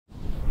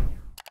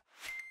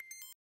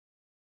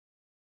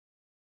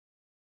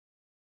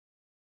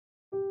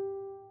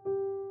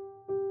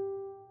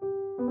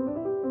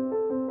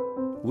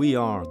We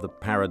are the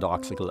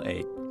paradoxical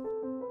ape.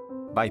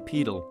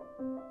 Bipedal,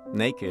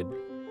 naked,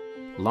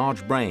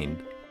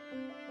 large-brained,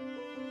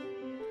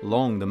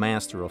 long the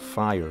master of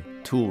fire,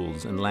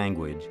 tools, and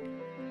language,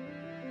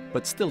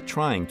 but still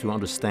trying to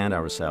understand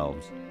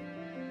ourselves.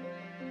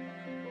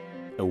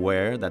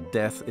 Aware that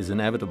death is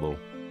inevitable,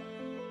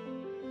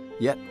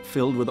 yet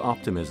filled with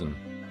optimism.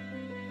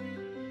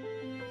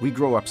 We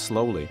grow up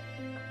slowly.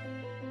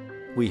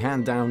 We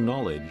hand down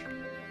knowledge.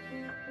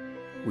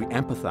 We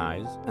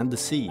empathize and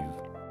deceive.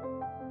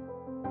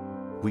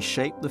 We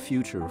shape the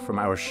future from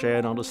our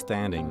shared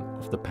understanding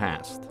of the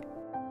past.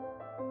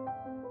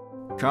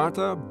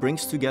 CARTA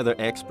brings together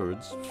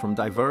experts from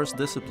diverse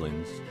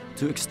disciplines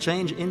to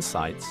exchange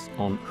insights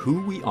on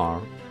who we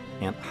are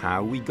and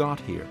how we got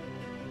here.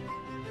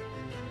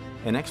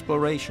 An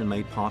exploration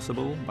made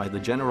possible by the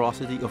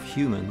generosity of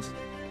humans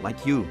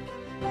like you.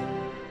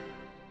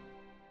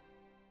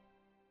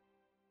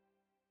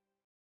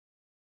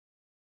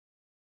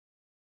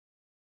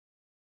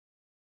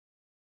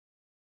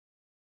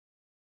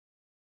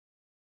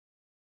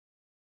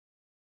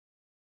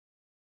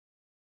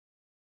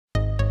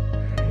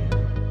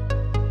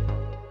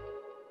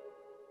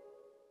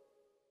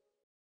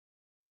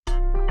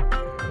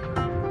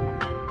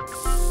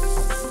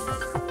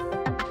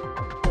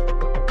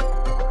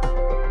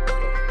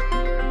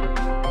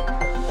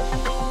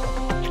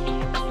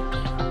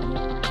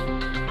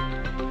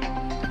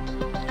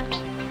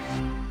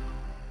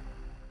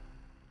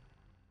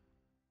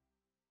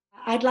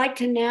 I'd like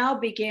to now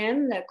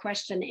begin the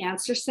question and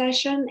answer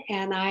session,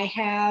 and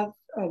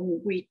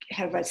we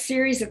have a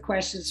series of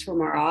questions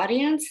from our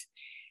audience,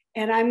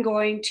 and I'm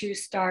going to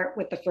start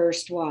with the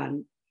first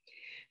one.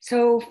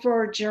 So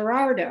for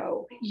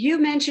Gerardo, you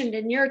mentioned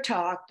in your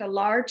talk the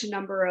large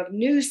number of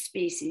new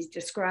species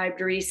described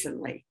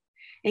recently,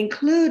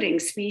 including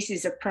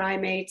species of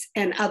primates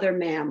and other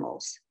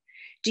mammals.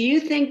 Do you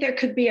think there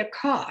could be a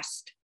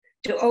cost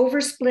to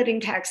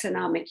oversplitting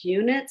taxonomic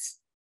units,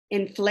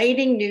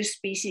 inflating new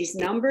species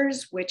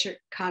numbers, which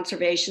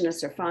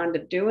conservationists are fond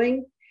of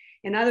doing?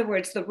 In other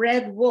words, the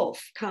red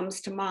wolf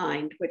comes to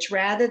mind, which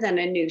rather than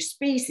a new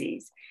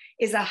species,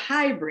 is a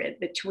hybrid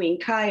between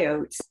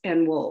coyotes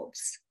and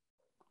wolves.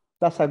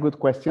 That's a good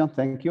question.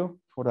 Thank you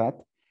for that.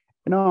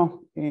 You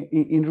know,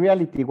 in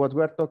reality, what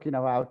we're talking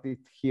about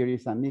here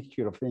is a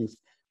mixture of things.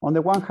 On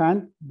the one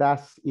hand,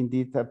 that's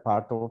indeed a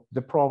part of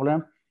the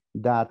problem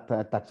that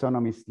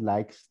taxonomists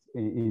likes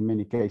in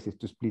many cases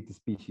to split the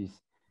species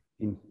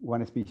in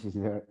one species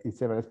in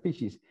several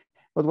species.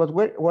 But what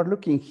we're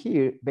looking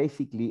here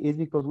basically is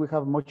because we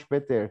have much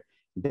better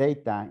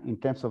data in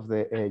terms of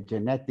the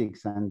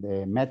genetics and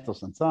the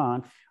methods and so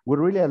on. We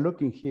really are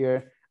looking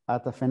here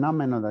at a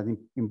phenomenon that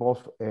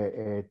involves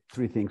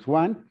three things.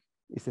 One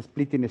is a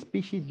splitting a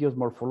species just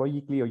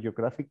morphologically or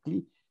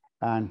geographically,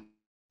 and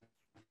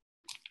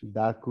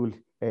that could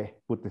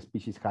put the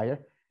species higher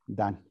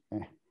than.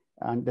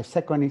 And the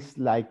second is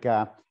like,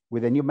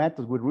 with the new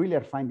methods, we really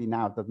are finding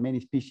out that many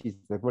species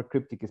that were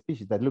cryptic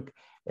species that look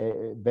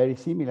very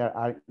similar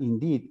are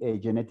indeed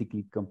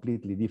genetically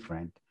completely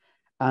different.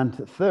 And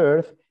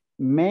third,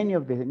 many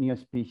of the new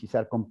species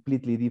are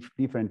completely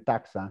different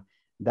taxa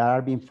that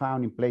are being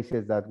found in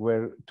places that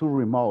were too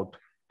remote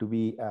to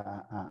be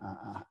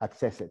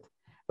accessed.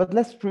 But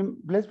let's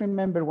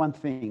remember one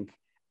thing,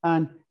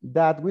 and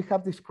that we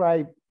have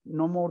described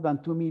no more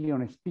than 2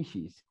 million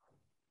species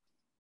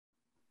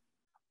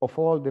of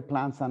all the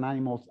plants and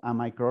animals and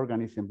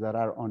microorganisms that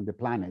are on the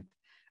planet.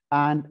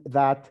 And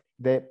that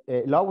the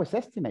lowest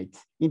estimates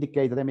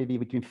indicate that there may be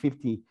between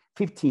 15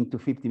 to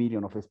 50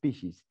 million of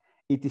species.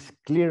 It is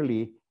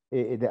clearly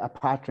a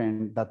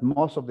pattern that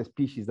most of the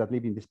species that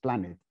live in this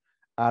planet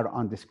are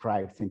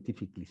undescribed,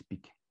 scientifically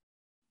speaking.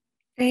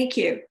 Thank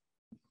you.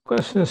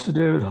 Question is to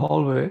David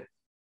Hallway.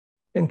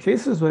 In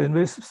cases where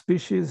invasive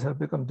species have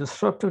become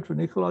disruptive to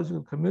an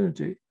ecological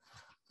community,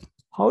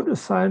 how do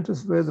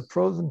scientists weigh the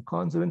pros and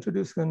cons of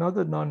introducing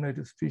another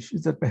non-native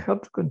species that may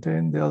help to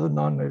contain the other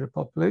non-native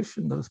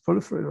population that is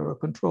proliferated or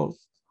controlled?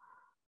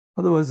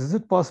 Otherwise, is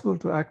it possible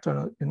to act on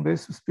an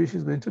invasive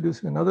species by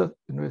introducing another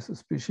invasive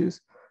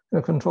species in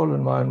a controlled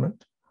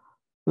environment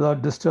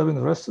without disturbing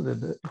the rest of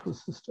the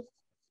ecosystem?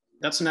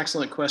 That's an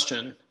excellent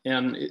question,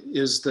 and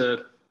is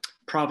the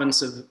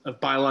province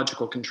of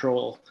biological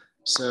control.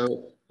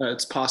 So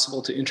it's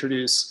possible to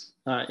introduce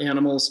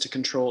animals to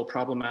control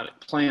problematic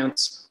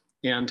plants,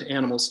 and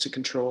animals to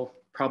control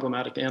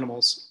problematic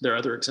animals. There are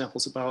other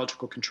examples of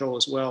biological control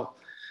as well.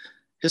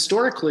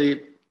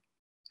 Historically,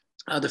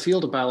 the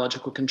field of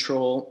biological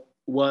control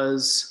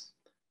was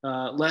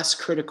less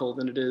critical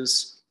than it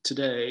is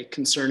today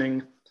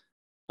concerning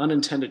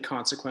unintended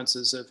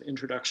consequences of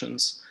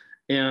introductions.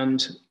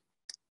 And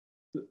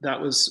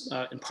that was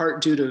in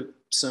part due to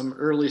some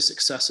early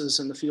successes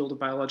in the field of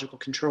biological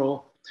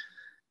control.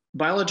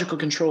 Biological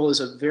control is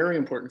a very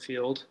important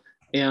field,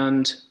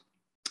 and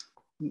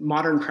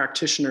modern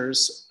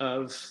practitioners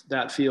of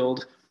that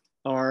field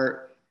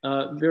are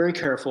very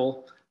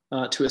careful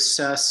to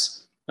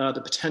assess the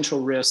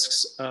potential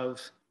risks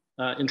of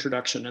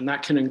introduction. And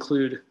that can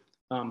include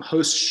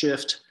host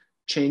shift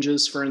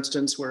changes, for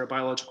instance, where a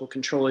biological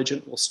control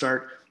agent will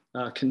start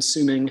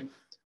consuming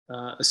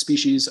a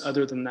species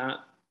other than that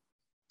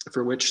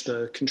for which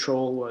the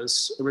control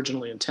was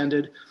originally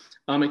intended.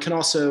 It can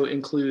also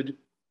include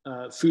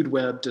food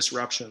web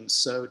disruptions,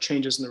 so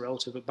changes in the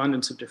relative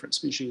abundance of different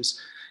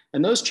species.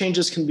 And those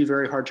changes can be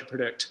very hard to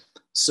predict.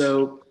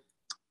 So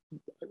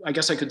I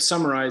guess I could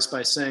summarize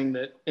by saying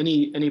that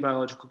any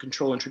biological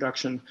control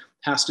introduction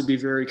has to be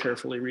very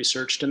carefully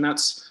researched, and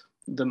that's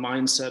the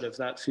mindset of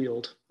that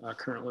field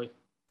currently.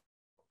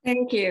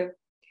 Thank you.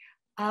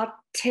 I'll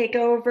take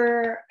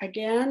over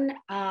again.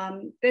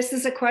 This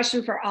is a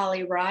question for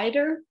Ollie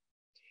Ryder.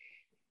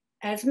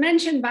 As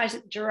mentioned by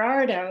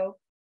Gerardo,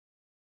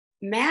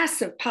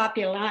 massive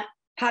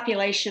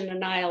population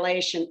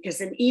annihilation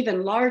is an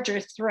even larger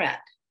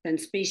threat than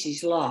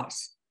species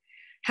loss.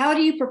 How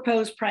do you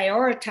propose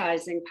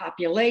prioritizing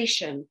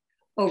population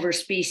over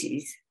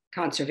species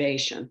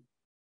conservation?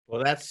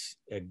 Well, that's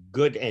a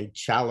good and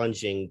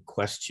challenging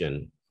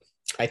question.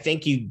 I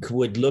think you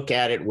would look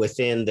at it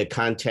within the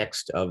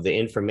context of the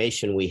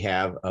information we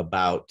have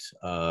about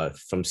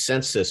from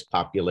census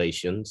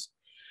populations,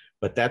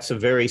 but that's a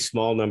very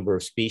small number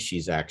of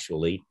species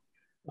actually.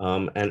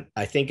 And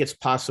I think it's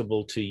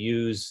possible to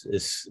use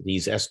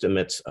these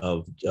estimates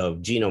of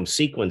genome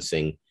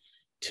sequencing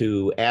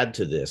to add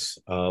to this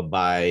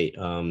by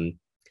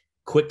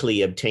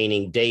quickly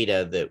obtaining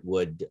data that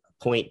would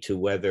point to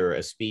whether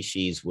a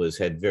species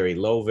had very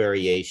low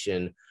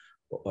variation,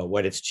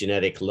 what its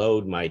genetic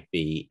load might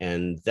be.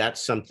 And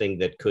that's something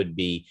that could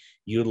be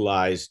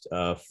utilized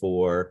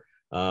for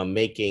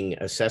making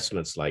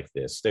assessments like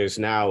this. There's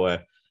now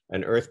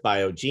an Earth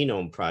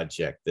Biogenome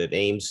project that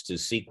aims to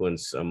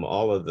sequence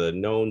all of the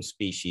known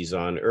species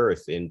on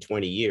Earth in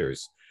 20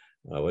 years,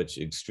 which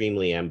is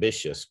extremely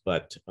ambitious,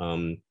 but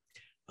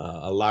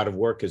a lot of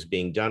work is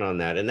being done on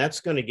that. And that's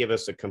going to give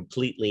us a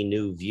completely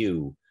new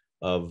view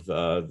of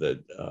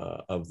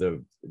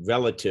the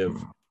relative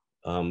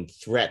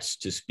threats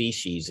to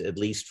species, at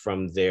least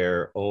from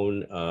their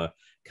own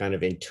kind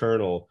of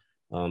internal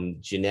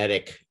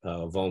genetic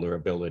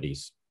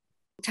vulnerabilities.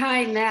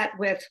 Tying that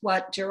with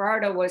what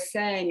Gerardo was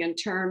saying in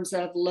terms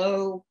of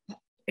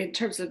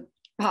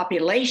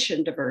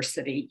population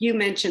diversity, you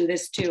mentioned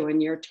this too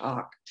in your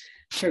talk,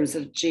 in terms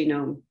of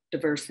genome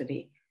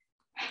diversity.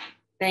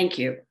 Thank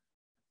you.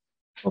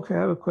 Okay,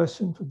 I have a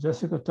question for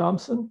Jessica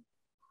Thompson.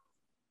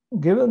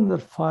 Given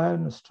that fire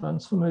is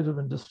transformative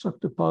and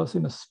destructive policy,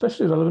 and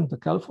especially relevant to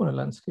the California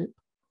landscape,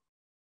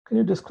 can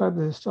you describe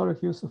the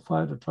historic use of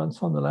fire to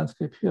transform the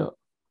landscape here?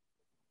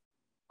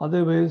 Are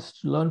there ways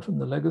to learn from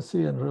the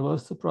legacy and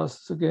reverse the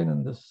process again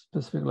in this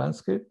specific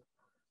landscape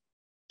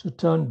to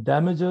turn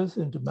damagers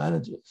into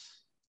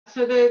managers?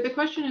 So the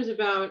question is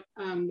about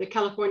the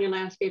California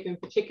landscape in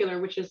particular,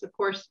 which is, of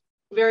course,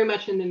 very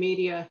much in the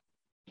media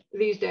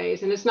these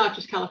days. And it's not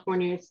just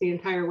California, it's the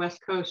entire West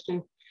Coast.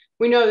 And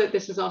we know that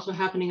this is also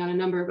happening on a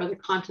number of other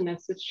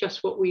continents. It's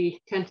just what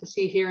we tend to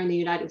see here in the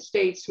United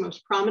States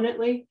most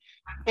prominently.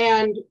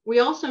 And we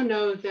also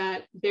know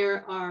that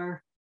there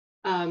are,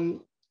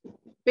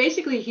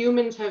 basically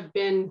humans have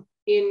been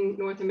in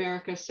North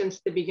America since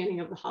the beginning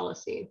of the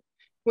Holocene,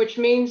 which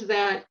means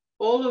that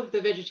all of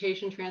the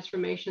vegetation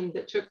transformation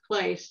that took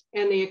place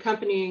and the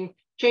accompanying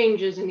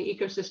changes in the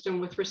ecosystem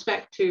with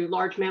respect to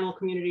large mammal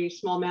communities,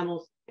 small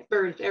mammals,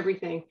 birds,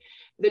 everything,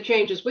 the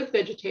changes with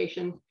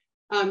vegetation,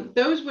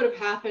 those would have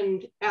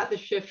happened at the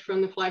shift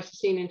from the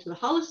Pleistocene into the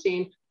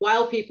Holocene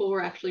while people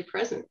were actually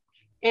present.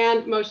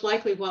 And most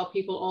likely while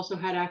people also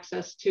had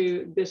access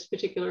to this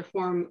particular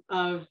form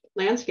of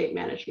landscape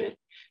management.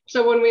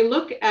 So when we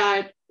look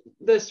at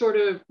the sort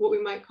of what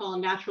we might call a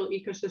natural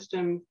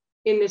ecosystem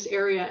in this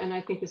area, and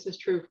I think this is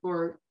true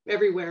for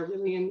everywhere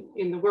really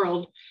in the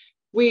world,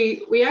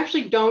 we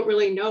actually don't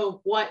really know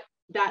what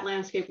that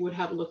landscape would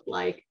have looked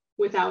like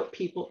without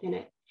people in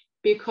it,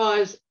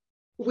 because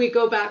we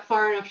go back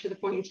far enough to the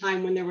point in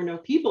time when there were no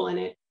people in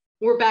it.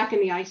 We're back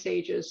in the ice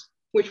ages,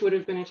 which would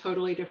have been a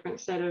totally different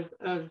set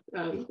of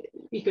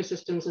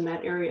ecosystems in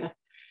that area.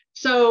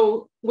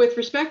 So with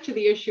respect to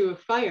the issue of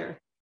fire,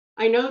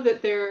 I know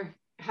that there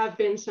have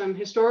been some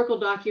historical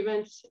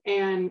documents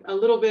and a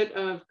little bit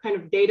of kind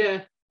of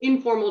data,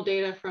 informal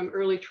data from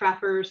early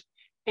trappers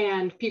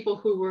and people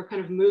who were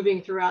kind of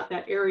moving throughout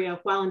that area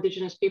while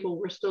Indigenous people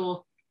were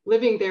still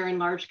living there in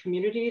large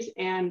communities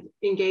and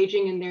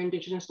engaging in their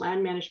Indigenous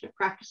land management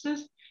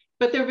practices.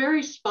 But they're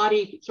very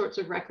spotty sorts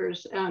of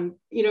records.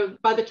 You know,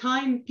 by the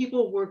time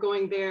people were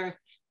going there,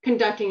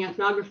 conducting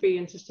ethnography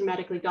and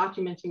systematically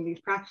documenting these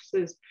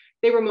practices,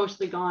 they were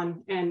mostly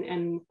gone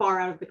and far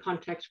out of the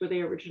context where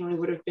they originally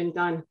would have been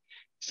done.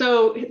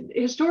 So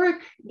historic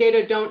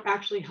data don't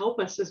actually help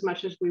us as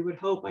much as we would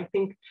hope. I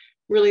think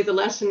really the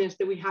lesson is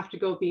that we have to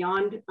go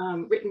beyond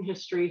written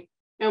history,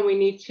 and we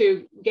need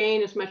to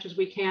gain as much as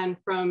we can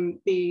from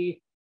the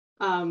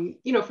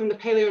from the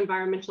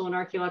paleo-environmental and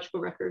archaeological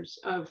records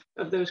of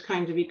those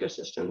kinds of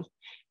ecosystems.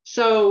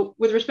 So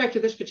with respect to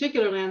this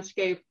particular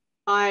landscape,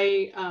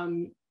 I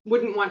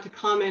wouldn't want to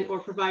comment or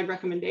provide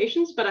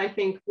recommendations, but I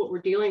think what we're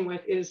dealing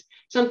with is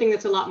something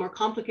that's a lot more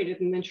complicated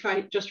than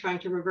just trying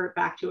to revert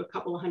back to a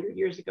couple of hundred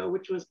years ago,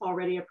 which was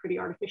already a pretty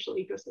artificial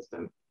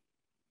ecosystem.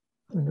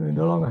 And we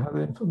no longer have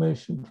the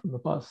information from the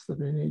past that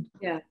we need.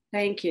 Yeah,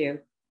 thank you.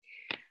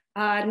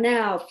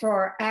 Now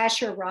for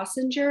Asher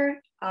Rossinger,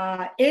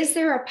 is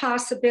there a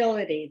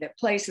possibility that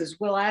places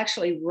will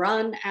actually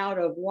run out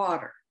of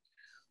water?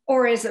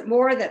 Or is it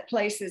more that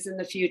places in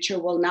the future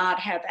will not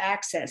have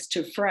access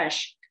to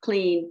fresh,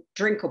 clean,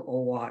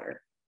 drinkable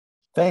water?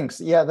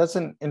 Thanks. Yeah, that's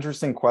an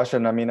interesting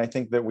question. I mean, I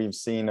think that we've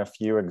seen a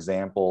few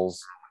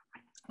examples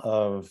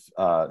of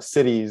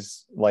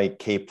cities like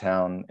Cape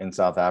Town in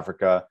South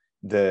Africa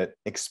that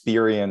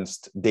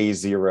experienced day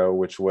zero,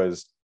 which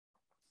was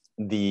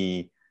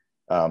the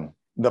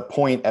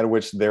point at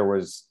which there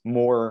was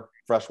more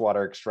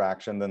freshwater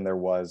extraction than there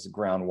was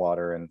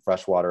groundwater and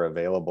freshwater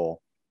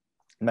available.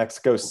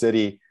 Mexico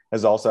City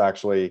has also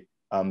actually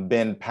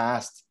been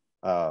past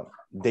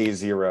day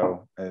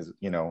zero, as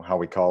you know how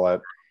we call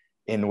it,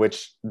 in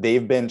which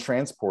they've been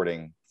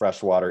transporting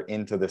fresh water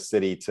into the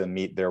city to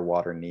meet their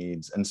water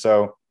needs. And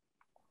so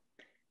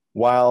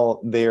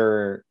while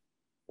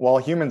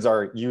humans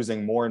are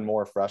using more and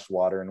more fresh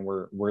water, and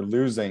we're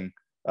losing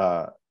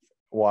fresh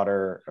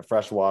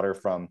water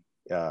from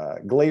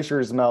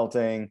glaciers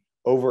melting,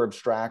 over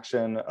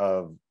abstraction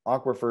of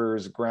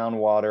aquifers,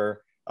 groundwater,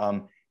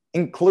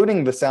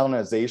 including the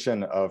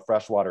salinization of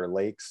freshwater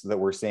lakes that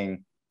we're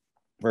seeing.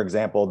 For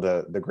example,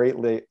 the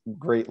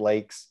Great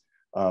Lakes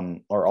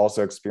are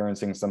also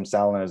experiencing some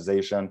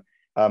salinization.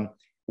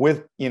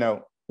 With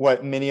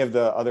what many of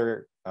the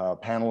other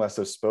panelists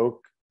have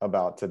spoke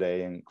about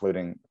today,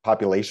 including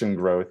population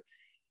growth,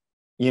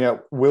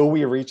 will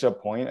we reach a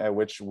point at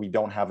which we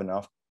don't have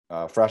enough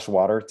fresh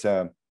water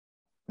to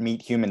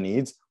meet human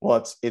needs?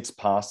 Well, it's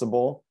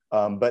possible,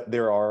 but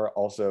there are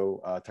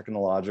also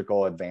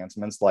technological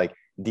advancements like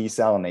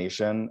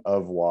desalination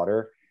of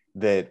water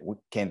that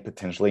can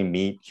potentially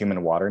meet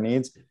human water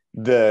needs.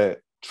 The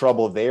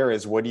trouble there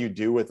is, what do you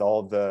do with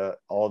all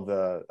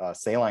the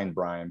saline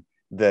brine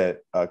that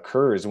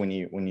occurs when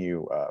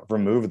you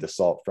remove the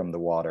salt from the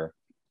water?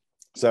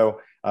 So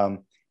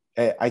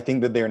I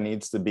think that there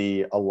needs to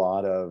be a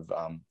lot of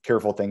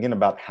careful thinking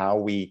about how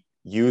we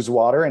use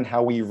water and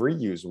how we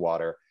reuse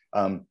water.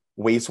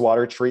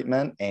 Wastewater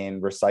treatment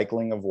and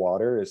recycling of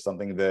water is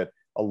something that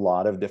a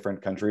lot of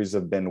different countries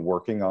have been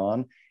working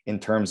on, in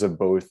terms of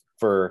both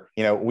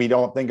we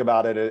don't think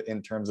about it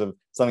in terms of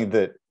something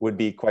that would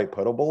be quite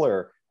potable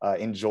or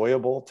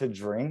enjoyable to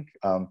drink,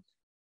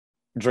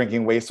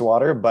 drinking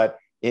wastewater, but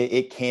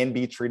it can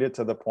be treated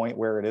to the point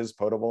where it is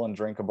potable and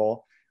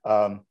drinkable.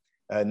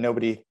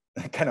 Nobody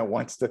kind of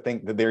wants to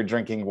think that they're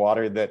drinking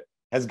water that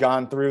has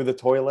gone through the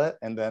toilet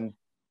and then,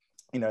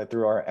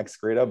 through our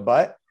excreta.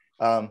 But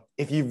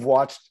if you've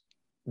watched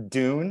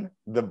Dune,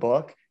 the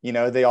book,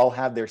 they all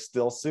have their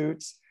still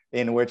suits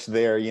in which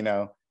they're,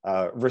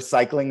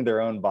 recycling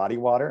their own body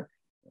water.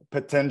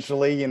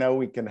 Potentially,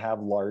 we can have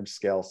large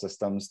scale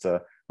systems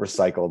to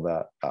recycle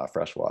that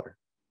fresh water.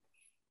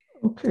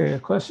 Okay, a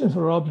question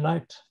for Rob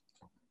Knight.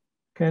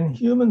 Can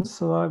humans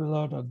survive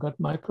without a gut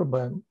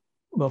microbiome?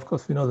 Well, of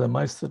course, we know there are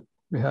mice that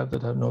we have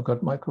that have no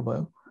gut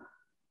microbiome.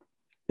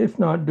 If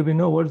not, do we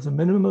know what is the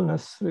minimal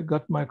necessary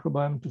gut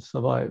microbiome to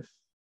survive?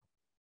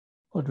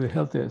 Or to be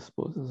healthy, I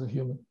suppose, as a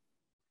human?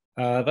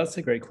 That's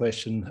a great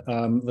question.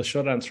 The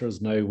short answer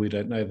is no, we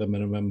don't know the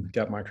minimum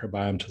gut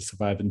microbiome to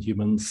survive in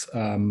humans.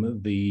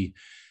 The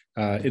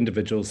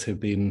individuals who've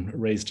been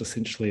raised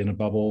essentially in a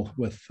bubble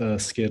with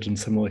SCID and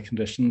similar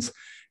conditions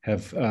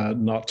have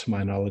not, to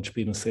my knowledge,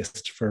 been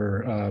assessed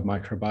for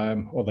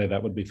microbiome, although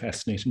that would be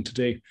fascinating to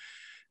do.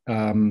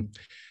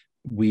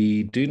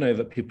 We do know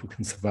that people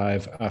can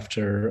survive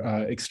after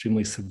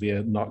extremely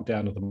severe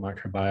knockdown of the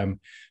microbiome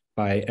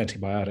by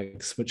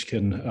antibiotics, which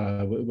can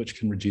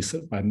reduce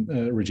the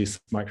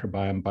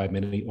microbiome by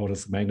many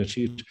orders of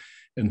magnitude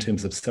in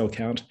terms of cell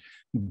count.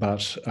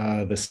 But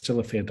there's still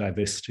a fair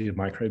diversity of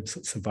microbes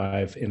that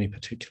survive any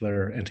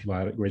particular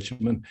antibiotic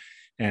regimen,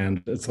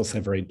 and it's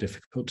also very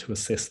difficult to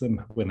assess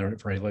them when they're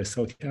at very low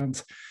cell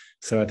counts.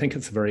 So I think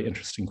it's a very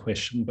interesting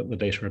question, but the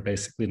data are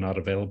basically not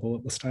available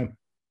at this time.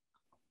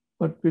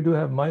 But we do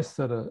have mice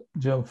that are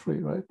germ-free,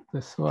 right? They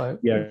survive.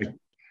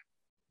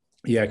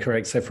 Yeah,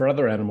 correct. So for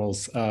other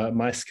animals,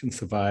 mice can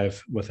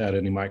survive without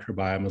any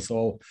microbiome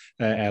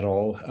at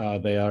all.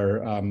 They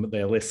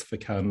are less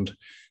fecund,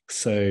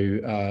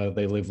 so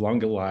they live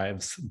longer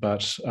lives,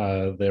 but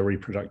their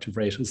reproductive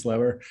rate is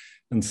lower,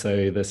 and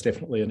so there's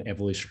definitely an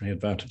evolutionary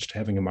advantage to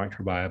having a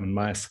microbiome in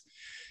mice.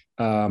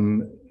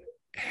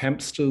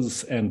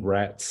 Hamsters and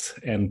rats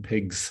and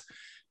pigs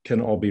can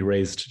all be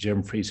raised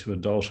germ-free to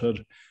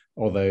adulthood,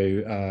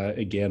 although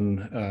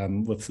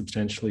again, with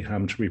substantially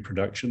harmed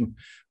reproduction,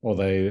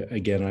 although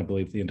again, I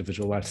believe the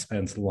individual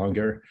lifespans are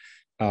longer.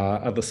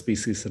 Other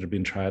species that have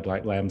been tried,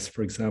 like lambs,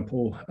 for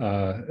example,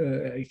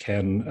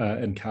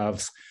 and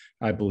calves,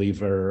 I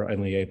believe, are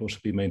only able to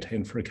be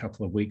maintained for a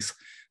couple of weeks.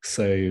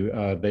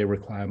 So they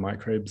require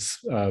microbes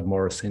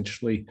more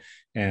essentially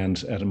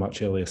and at a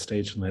much earlier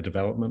stage in their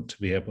development to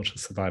be able to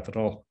survive at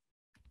all.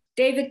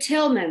 David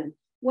Tillman,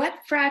 what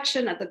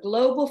fraction of the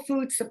global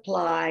food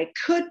supply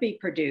could be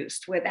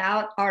produced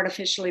without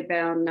artificially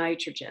bound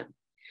nitrogen?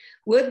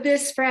 Would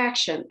this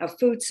fraction of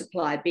food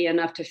supply be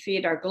enough to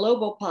feed our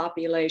global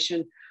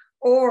population,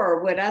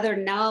 or would other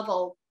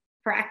novel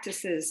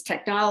practices,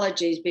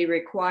 technologies be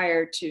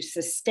required to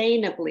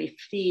sustainably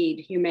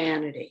feed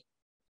humanity?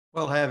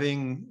 Well,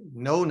 having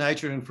no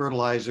nitrogen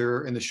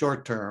fertilizer in the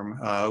short term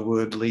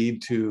would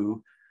lead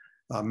to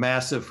a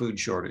massive food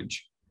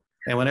shortage.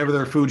 And whenever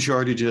there are food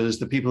shortages,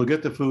 the people who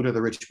get the food are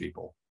the rich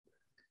people.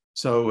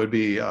 So it would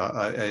be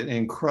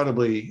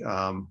incredibly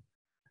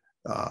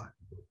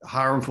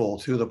harmful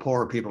to the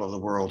poor people of the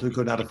world who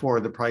could not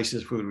afford the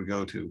prices food would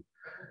go to.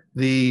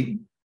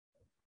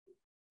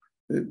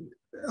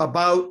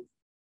 About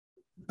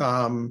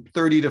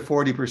 30 to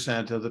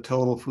 40% of the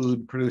total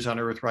food produced on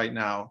Earth right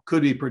now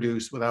could be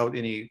produced without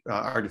any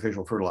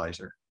artificial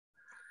fertilizer.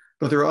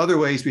 But there are other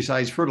ways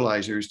besides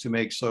fertilizers to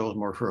make soils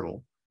more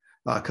fertile.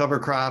 Cover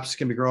crops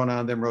can be grown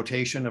on them,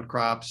 rotation of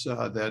crops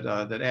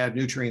that add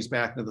nutrients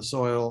back into the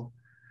soil.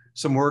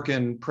 Some work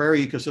in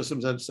prairie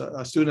ecosystems that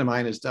a student of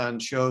mine has done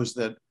shows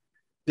that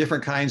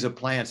different kinds of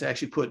plants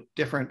actually put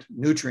different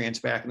nutrients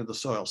back into the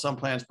soil. Some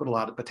plants put a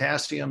lot of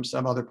potassium,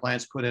 some other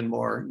plants put in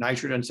more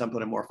nitrogen, some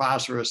put in more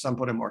phosphorus, some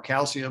put in more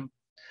calcium.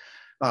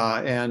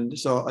 And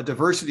so a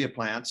diversity of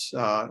plants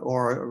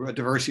or a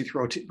diversity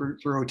through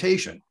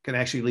rotation can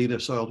actually lead the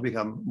soil to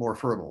become more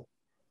fertile.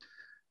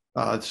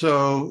 I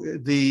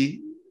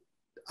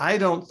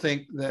don't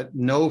think that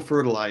no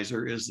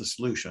fertilizer is the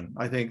solution.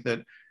 I think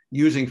that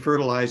using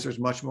fertilizers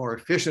much more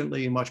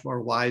efficiently, much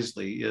more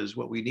wisely is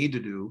what we need to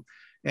do,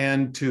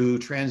 and to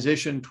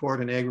transition toward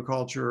an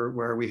agriculture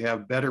where we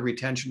have better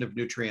retention of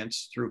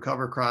nutrients through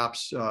cover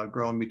crops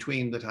grown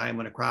between the time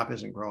when a crop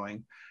isn't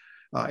growing,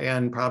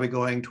 and probably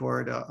going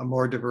toward a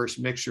more diverse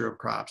mixture of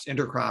crops.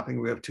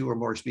 Intercropping, we have 2 or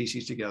more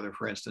species together,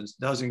 for instance,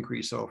 does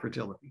increase soil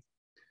fertility.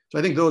 So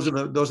I think those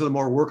are the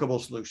more workable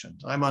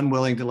solutions. I'm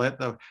unwilling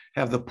to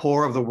have the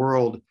poor of the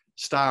world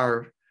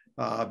starve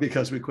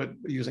because we quit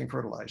using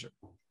fertilizer.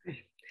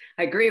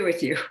 I agree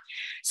with you.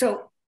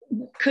 So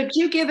could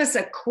you give us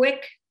a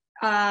quick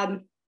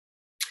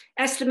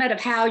estimate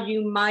of how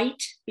you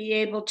might be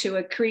able to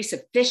increase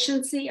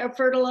efficiency of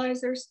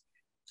fertilizers?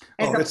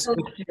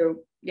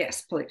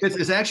 Yes, please.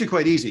 It's actually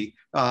quite easy.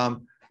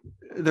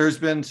 There's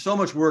been so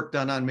much work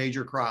done on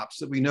major crops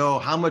that we know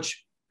how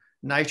much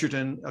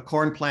nitrogen a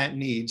corn plant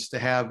needs to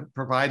have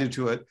provided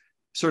to it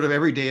sort of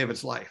every day of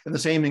its life. And the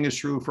same thing is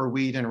true for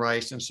wheat and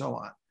rice and so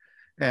on.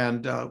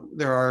 And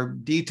there are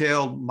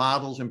detailed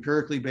models,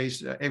 empirically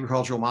based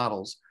agricultural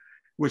models,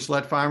 which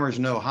let farmers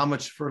know how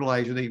much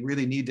fertilizer they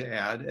really need to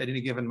add at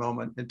any given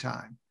moment in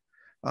time.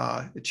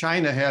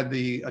 China had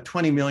a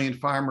 20 million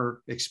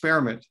farmer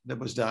experiment that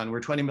was done,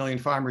 where 20 million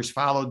farmers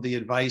followed the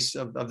advice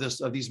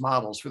of these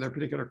models for their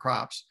particular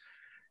crops.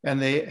 And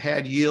they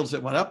had yields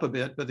that went up a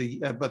bit,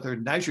 but their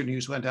nitrogen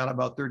use went down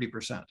about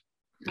 30%.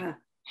 Yeah.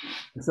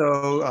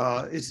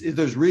 So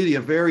there's really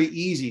a very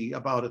easy,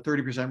 about a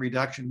 30%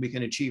 reduction we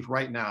can achieve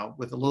right now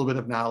with a little bit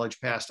of knowledge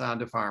passed on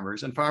to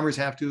farmers. And farmers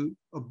have to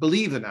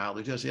believe the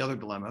knowledge. That's the other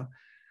dilemma.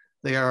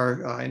 They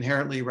are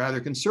inherently rather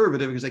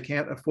conservative because they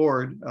can't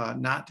afford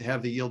not to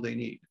have the yield they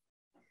need.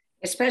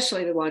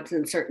 Especially the ones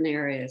in certain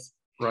areas.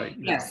 Right.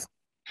 Yes.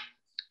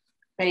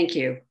 Thank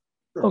you.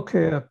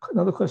 Okay,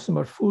 another question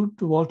about food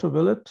to Walter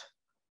Willett.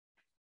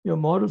 Your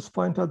models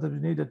point out that we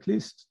need at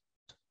least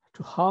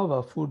to halve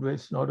our food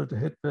waste in order to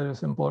hit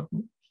various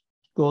important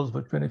goals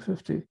by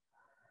 2050.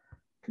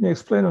 Can you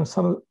expand on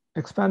some of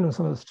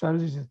the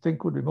strategies you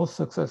think would be most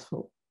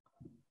successful?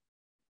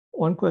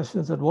 One question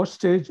is, at what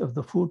stage of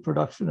the food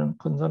production and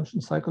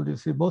consumption cycle do you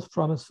see most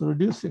promise for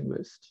reducing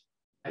waste?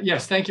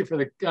 Yes, thank you for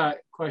the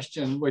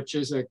question, which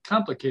is a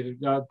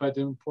complicated but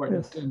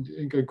important yes.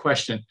 and good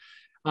question.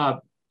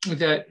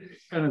 That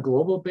on a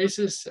global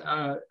basis,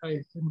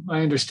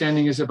 my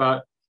understanding is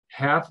about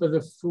half of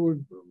the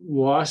food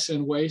loss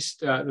and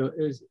waste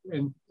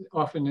and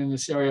often in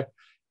this area,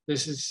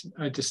 this is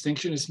a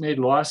distinction is made,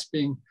 loss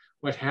being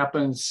what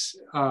happens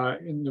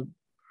on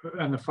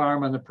the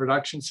farm, on the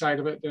production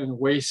side of it, and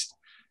waste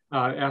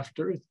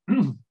after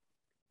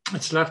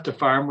it's left to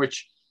farm,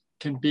 which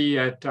can be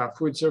at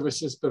food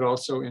services, but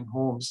also in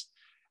homes.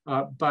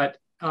 But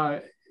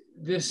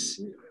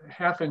this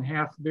half and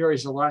half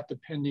varies a lot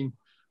depending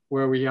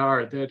where we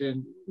are, that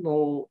in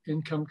low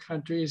income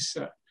countries,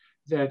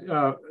 that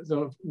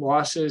the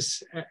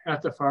losses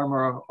at the farm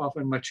are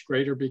often much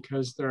greater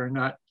because there are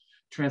not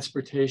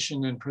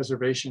transportation and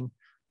preservation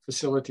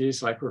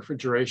facilities like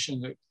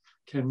refrigeration that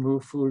can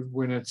move food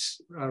when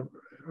it's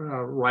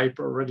ripe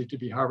or ready to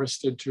be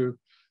harvested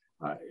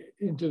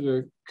into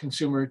the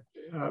consumer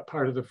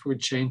part of the food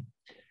chain.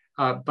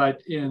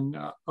 But in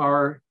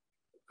our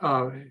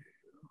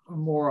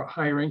more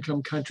higher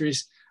income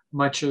countries,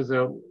 much of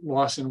the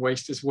loss and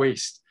waste is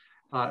waste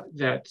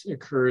that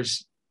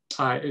occurs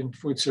in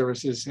food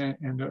services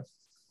and a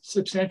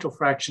substantial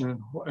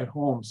fraction at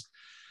homes.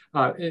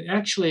 It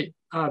actually,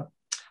 a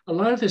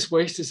lot of this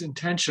waste is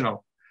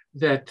intentional,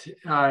 that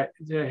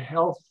the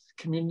health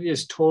community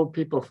has told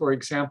people, for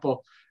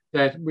example,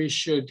 that we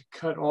should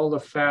cut all the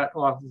fat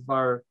off of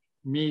our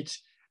meat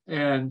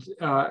and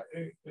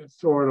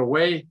throw it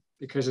away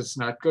because it's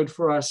not good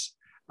for us,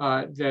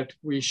 that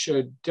we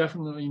should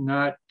definitely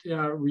not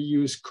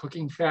reuse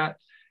cooking fat,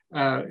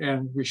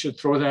 and we should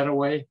throw that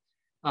away.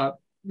 That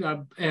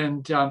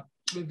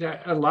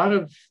a lot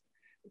of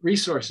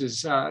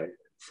resources,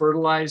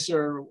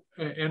 fertilizer,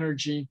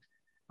 energy,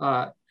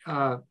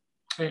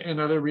 and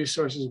other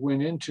resources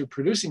went into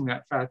producing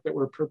that fat that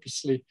we're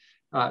purposely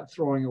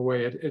throwing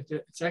away.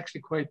 It's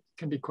actually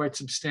can be quite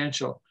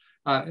substantial.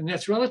 And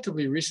that's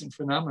relatively recent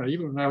phenomena.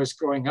 Even when I was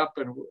growing up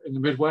in the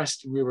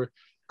Midwest and we were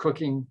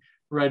cooking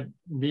red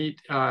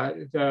meat,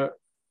 the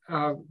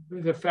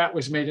fat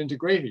was made into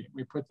gravy.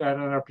 We put that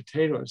on our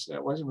potatoes.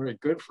 That wasn't very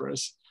good for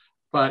us,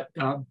 but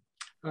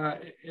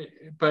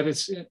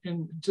it's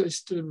in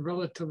just a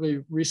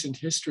relatively recent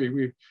history.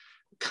 We've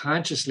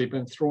consciously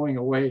been throwing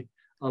away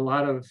a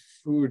lot of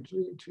food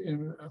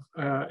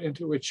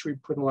into which we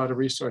put a lot of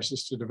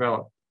resources to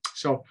develop.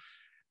 So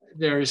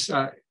there's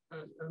a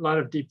lot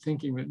of deep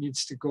thinking that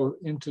needs to go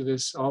into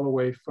this, all the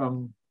way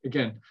from,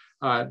 again,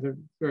 the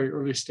very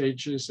early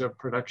stages of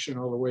production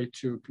all the way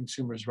to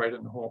consumers right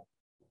in the home.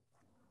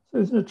 So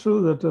isn't it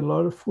true that a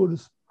lot of food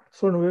is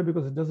thrown away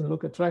because it doesn't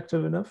look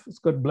attractive enough? It's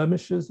got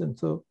blemishes, and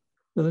so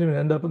it doesn't even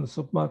end up on the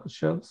supermarket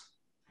shelves?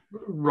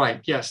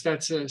 Right, yes,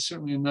 that's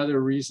certainly another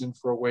reason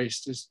for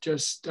waste, is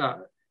just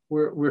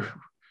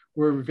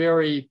we're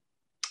very,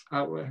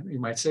 you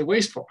might say,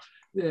 wasteful.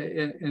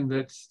 And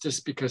that's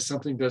just because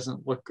something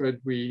doesn't look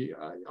good, we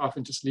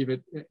often just leave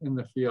it in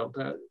the field.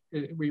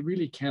 We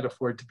really can't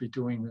afford to be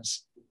doing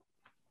this.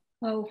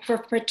 Oh, for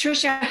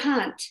Patricia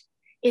Hunt,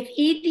 if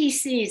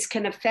EDCs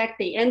can affect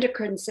the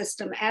endocrine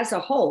system as a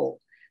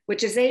whole,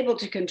 which is able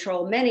to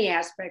control many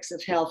aspects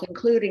of health,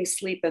 including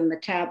sleep and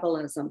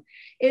metabolism,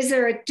 is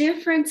there a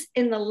difference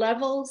in the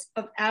levels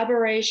of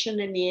aberration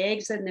in the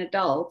eggs in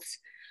adults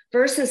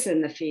versus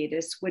in the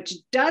fetus, which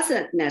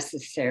doesn't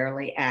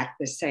necessarily act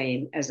the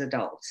same as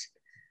adults,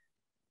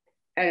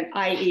 and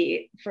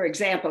i.e., for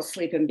example,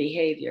 sleep and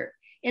behavior?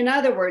 In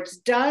other words,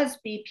 does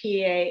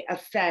BPA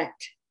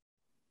affect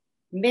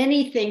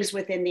many things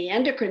within the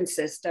endocrine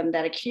system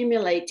that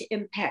accumulate to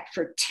impact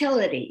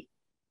fertility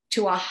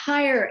to a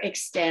higher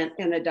extent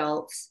in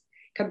adults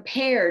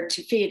compared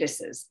to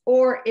fetuses?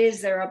 Or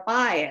is there a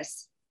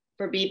bias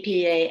for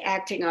BPA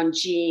acting on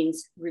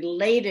genes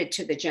related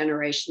to the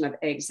generation of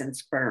eggs and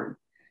sperm?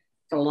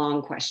 It's a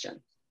long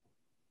question.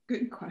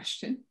 Good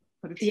question,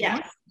 but it's a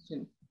long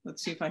question.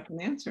 Let's see if I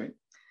can answer it.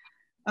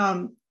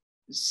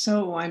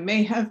 So I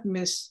may have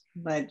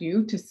misled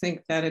you to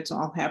think that it's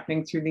all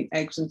happening through the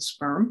eggs and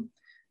sperm.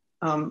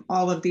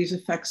 All of these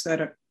effects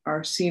that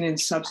are seen in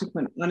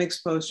subsequent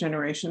unexposed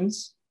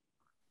generations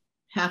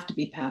have to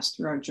be passed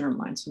through our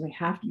germline. So they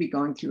have to be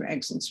going through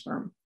eggs and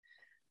sperm.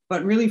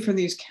 But really for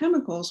these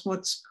chemicals,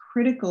 what's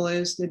critical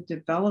is the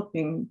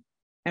developing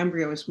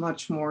embryo is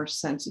much more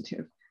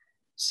sensitive.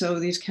 So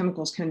these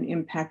chemicals can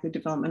impact the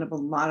development of a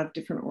lot of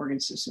different organ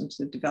systems.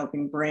 The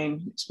developing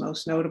brain is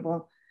most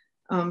notable,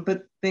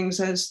 but things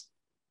as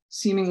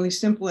seemingly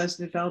simple as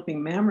the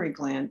developing mammary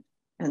gland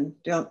and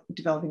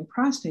developing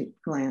prostate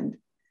gland,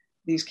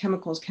 these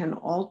chemicals can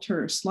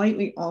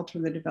slightly alter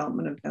the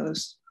development of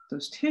those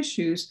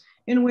tissues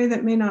in a way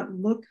that may not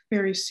look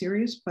very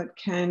serious, but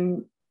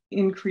can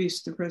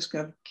increase the risk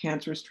of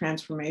cancerous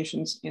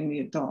transformations in the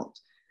adult.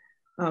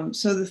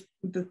 So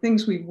the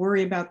things we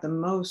worry about the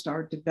most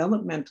are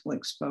developmental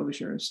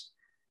exposures,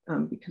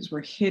 because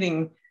we're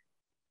hitting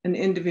an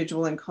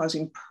individual and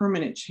causing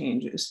permanent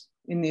changes.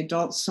 In the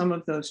adult, some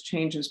of those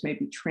changes may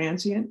be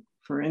transient.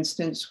 For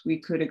instance, we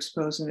could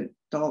expose an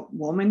adult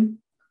woman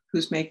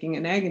who's making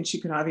an egg and she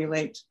could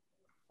ovulate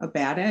a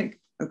bad egg,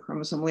 a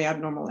chromosomally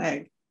abnormal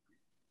egg.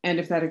 And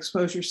if that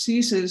exposure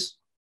ceases,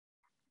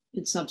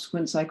 in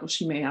subsequent cycles,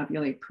 she may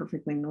ovulate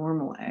perfectly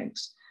normal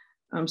eggs.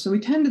 So we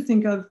tend to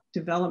think of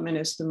development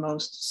as the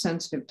most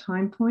sensitive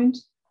time point,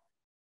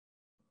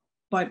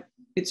 but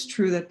it's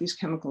true that these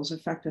chemicals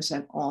affect us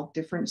at all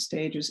different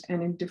stages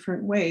and in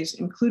different ways,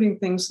 including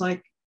things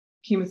like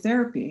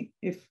chemotherapy.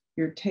 If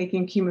you're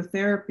taking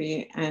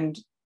chemotherapy and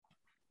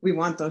we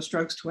want those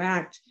drugs to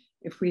act,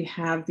 if we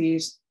have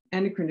these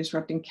endocrine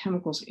disrupting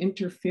chemicals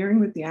interfering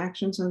with the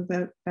actions of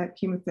that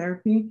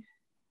chemotherapy,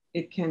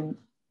 it can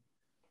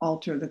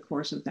alter the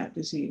course of that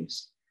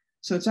disease.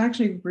 So it's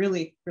actually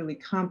really, really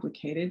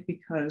complicated,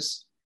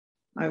 because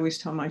I always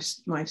tell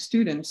my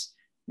students,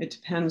 it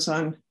depends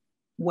on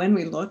when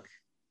we look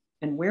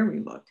and where we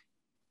look.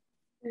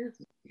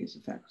 These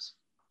effects.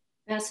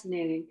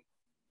 Fascinating,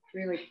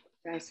 really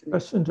fascinating.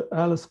 Question to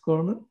Alice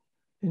Gorman.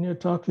 In your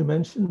talk, you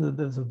mentioned that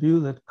there's a view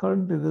that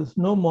currently there's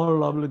no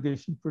moral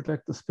obligation to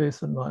protect the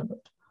space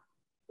environment.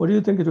 What do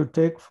you think it would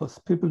take for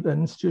people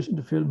and institutions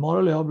to feel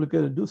morally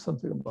obligated to do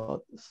something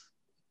about this?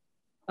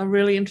 A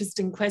really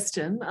interesting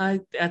question. I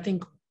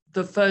think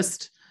the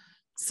first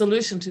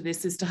solution to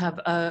this is to have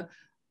a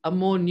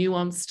more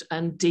nuanced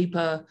and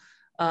deeper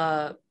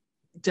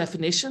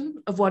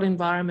definition of what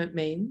environment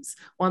means,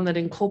 one that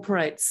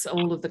incorporates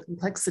all of the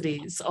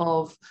complexities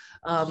of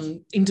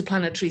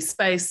interplanetary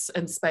space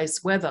and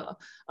space weather.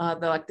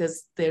 Like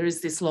there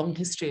is this long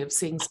history of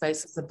seeing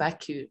space as a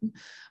vacuum,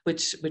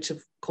 which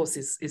of course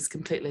is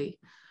completely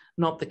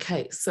not the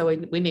case. So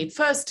we need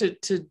first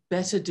to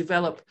better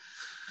develop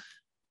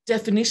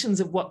definitions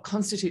of what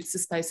constitutes the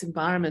space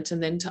environment,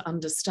 and then to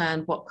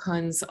understand what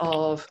kinds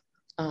of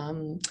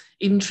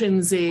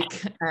intrinsic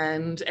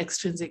and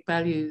extrinsic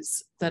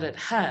values that it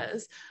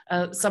has.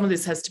 Some of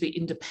this has to be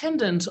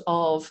independent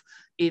of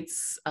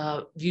its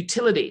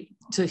utility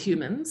to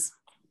humans.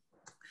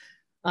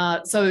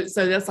 So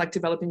that's like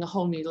developing a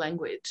whole new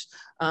language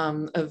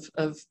of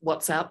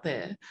what's out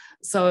there.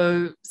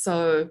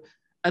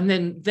 And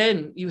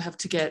then you have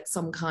to get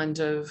some kind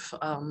of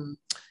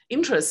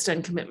interest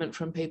and commitment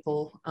from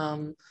people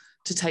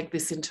to take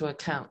this into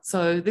account.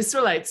 So this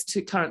relates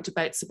to current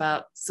debates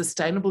about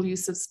sustainable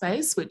use of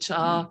space, which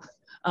are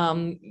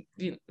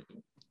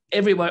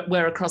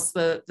everywhere across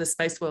the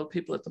space world.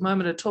 People at the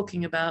moment are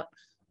talking about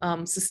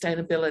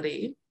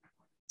sustainability.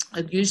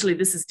 And usually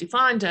this is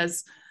defined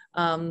as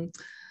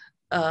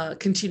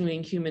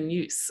continuing human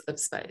use of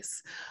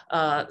space.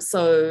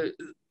 So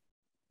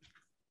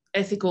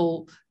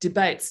ethical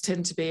debates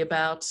tend to be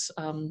about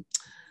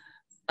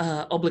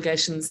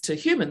obligations to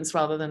humans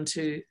rather than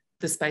to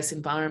the space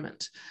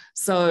environment.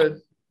 So,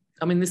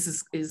 I mean,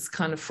 this is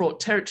kind of fraught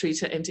territory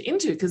to enter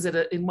into, because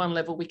in one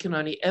level we can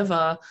only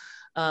ever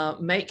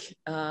make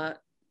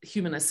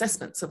human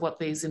assessments of what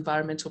these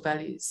environmental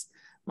values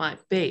might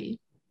be.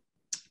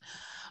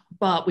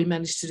 But we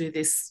managed to do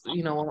this,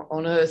 you know,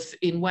 on Earth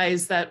in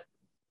ways that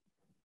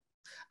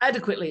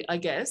adequately, I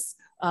guess,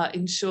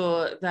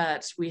 ensure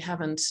that we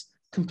haven't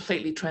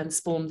completely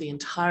transformed the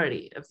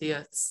entirety of the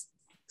Earth's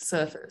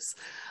surface.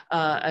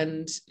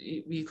 And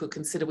you could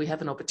consider we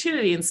have an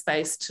opportunity in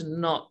space to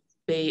not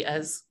be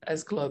as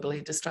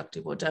globally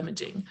destructive or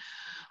damaging.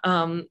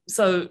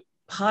 So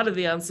part of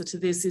the answer to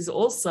this is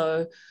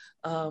also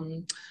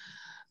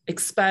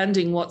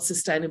expanding what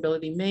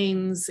sustainability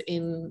means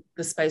in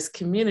the space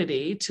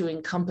community to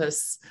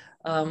encompass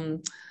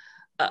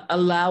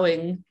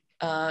allowing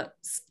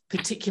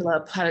particular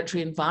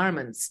planetary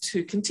environments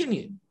to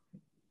continue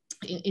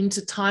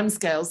into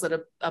timescales that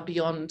are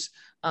beyond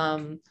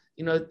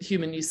you know,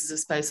 human uses of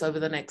space over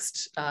the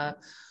next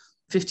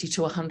 50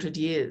 to 100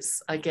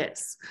 years, I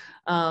guess.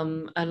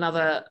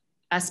 Another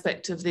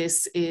aspect of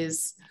this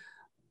is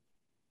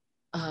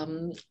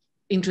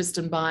interest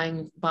and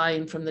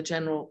buy-in from the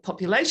general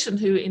population,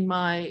 who in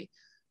my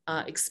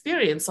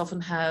experience often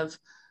have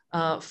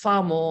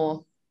far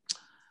more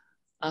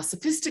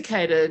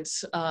sophisticated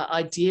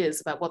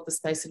ideas about what the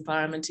space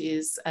environment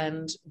is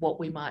and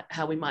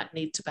how we might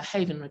need to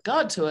behave in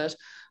regard to it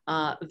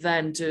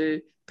than do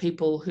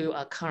people who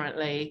are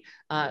currently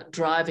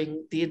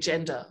driving the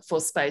agenda for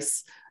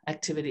space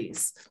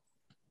activities.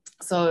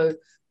 So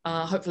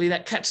hopefully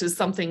that catches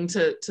something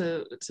to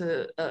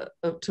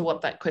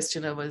what that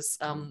questioner was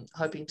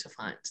hoping to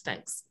find.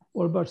 Thanks.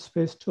 What about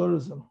space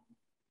tourism?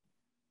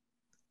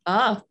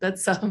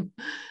 That's an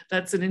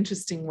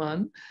interesting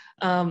one.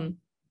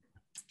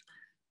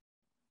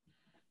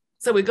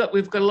 So we've got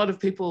a lot of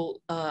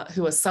people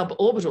who are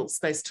suborbital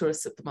space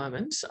tourists at the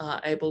moment,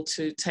 able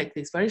to take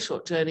these very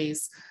short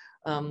journeys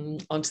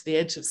onto the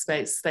edge of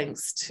space,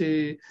 thanks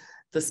to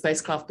the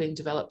spacecraft being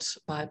developed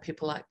by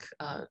people like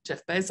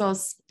Jeff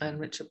Bezos and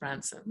Richard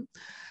Branson.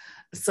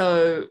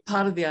 So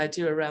part of the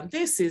idea around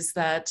this is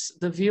that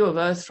the view of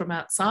Earth from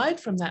outside,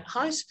 from that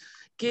height,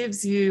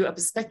 gives you a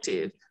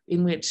perspective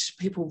in which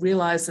people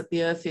realize that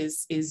the Earth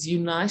is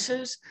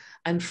united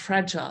and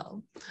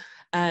fragile,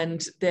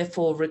 and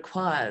therefore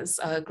requires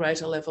a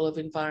greater level of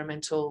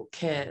environmental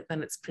care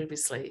than it's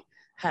previously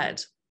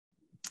had.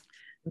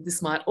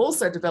 This might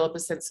also develop a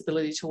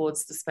sensibility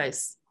towards the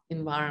space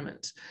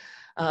environment.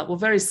 Well,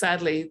 very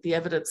sadly, the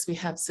evidence we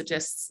have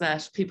suggests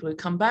that people who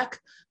come back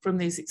from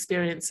these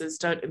experiences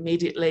don't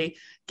immediately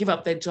give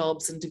up their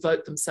jobs and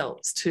devote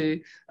themselves to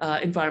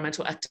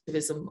environmental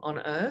activism on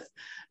Earth.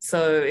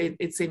 So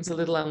it seems a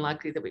little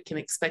unlikely that we can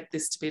expect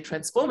this to be a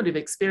transformative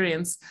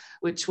experience,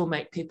 which will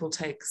make people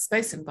take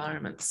space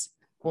environments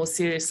more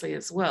seriously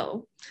as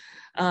well.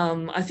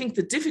 I think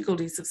the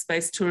difficulties of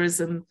space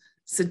tourism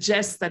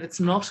suggest that it's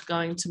not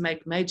going to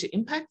make major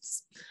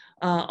impacts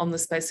on the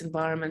space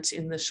environment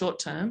in the short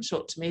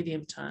to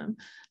medium term,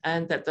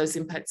 and that those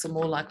impacts are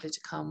more likely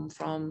to come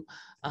from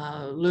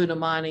lunar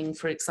mining,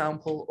 for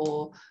example,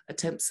 or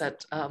attempts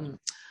at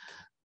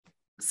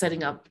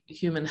setting up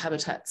human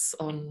habitats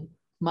on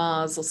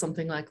Mars or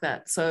something like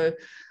that. So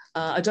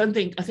I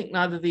think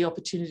neither the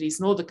opportunities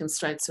nor the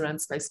constraints around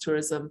space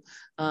tourism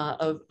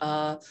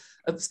of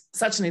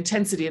such an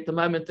intensity at the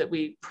moment that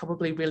we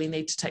probably really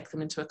need to take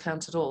them into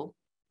account at all.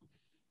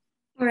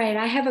 All right,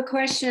 I have a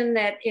question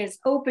that is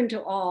open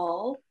to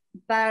all,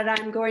 but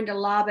I'm going to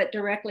lob it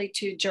directly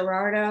to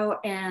Gerardo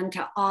and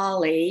to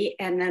Ollie,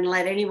 and then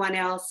let anyone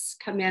else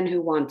come in who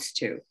wants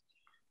to.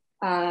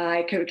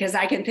 because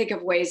I can think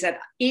of ways that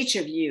each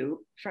of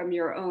you from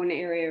your own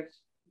area of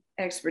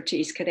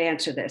expertise could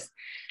answer this.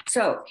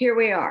 So here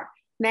we are.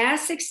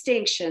 Mass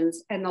extinctions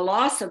and the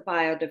loss of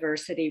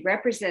biodiversity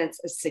represents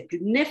a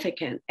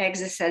significant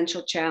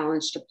existential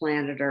challenge to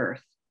planet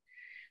Earth.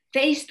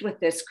 Faced with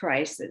this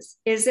crisis,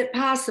 is it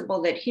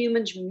possible that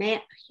human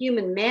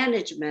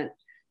management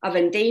of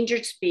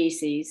endangered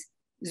species,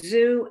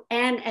 zoo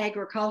and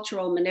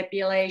agricultural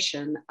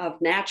manipulation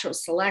of natural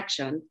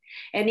selection,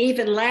 and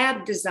even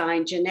lab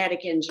design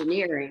genetic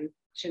engineering,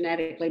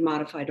 genetically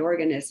modified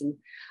organism,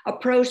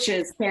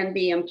 approaches can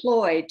be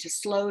employed to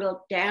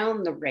slow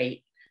down the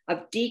rate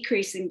of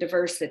decreasing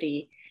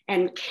diversity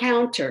and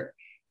counter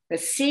the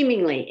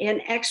seemingly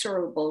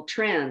inexorable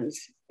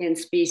trends in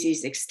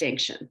species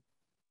extinction?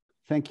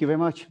 Thank you very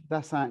much.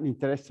 That's an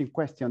interesting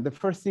question. The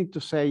first thing to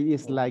say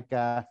is like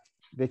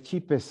the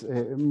cheapest,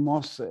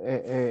 most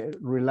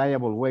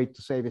reliable way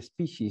to save a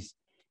species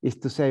is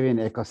to save in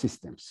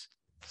ecosystems.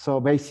 So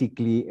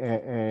basically,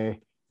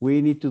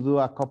 we need to do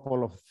a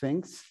couple of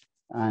things.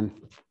 And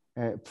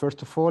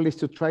first of all is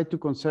to try to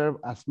conserve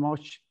as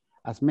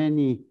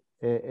many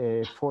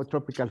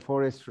tropical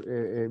forests,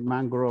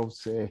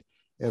 mangroves,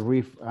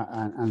 reef,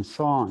 and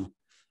so on.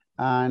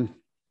 And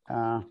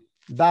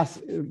that's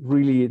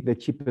really the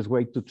cheapest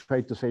way to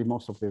try to save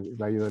most of the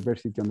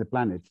biodiversity on the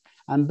planet.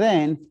 And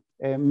then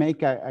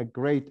make a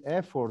great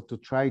effort to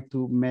try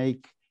to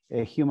make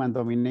a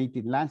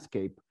human-dominated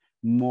landscape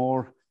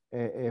more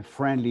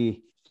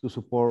friendly to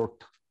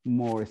support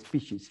more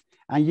species.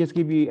 And just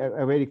give you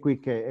a very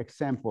quick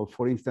example.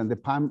 For instance, the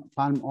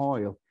palm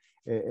oil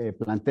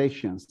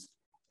plantations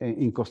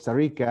in Costa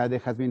Rica, there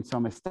has been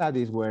some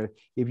studies where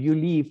if you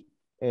leave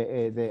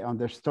the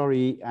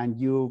understory and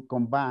you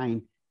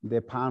combine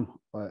the palm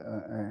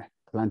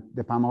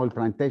oil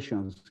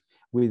plantations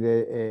with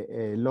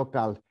a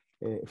local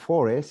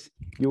forest,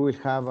 you will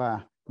have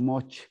a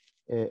much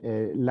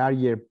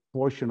larger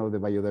portion of the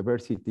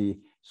biodiversity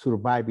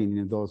surviving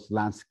in those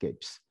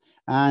landscapes.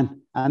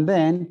 And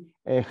then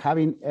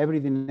having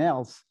everything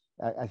else,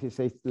 as you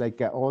say,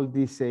 like all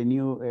these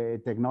new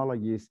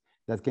technologies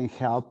that can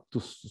help to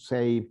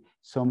save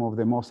some of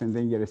the most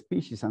endangered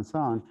species and so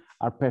on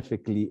are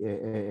perfectly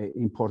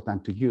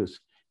important to use.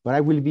 But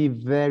I will be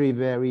very,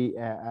 very,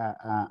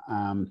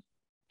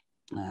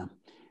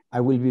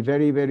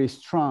 very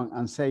strong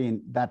on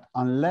saying that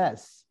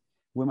unless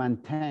we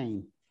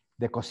maintain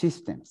the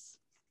ecosystems,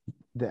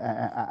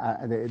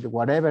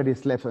 whatever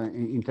is left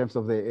in terms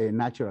of the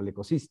natural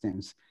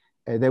ecosystems,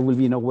 there will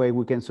be no way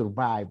we can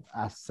survive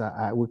as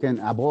we can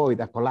avoid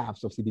a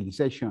collapse of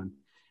civilization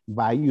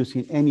by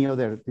using any of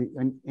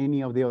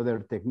the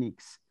other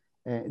techniques.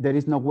 There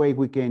is no way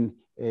we can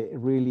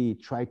really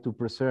try to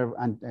preserve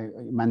and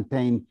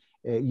maintain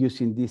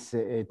using these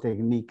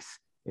techniques,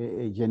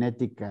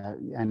 genetic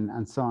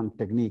and so on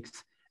techniques,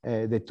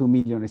 the 2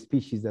 million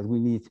species that we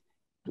need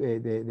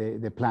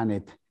the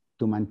planet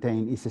to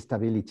maintain its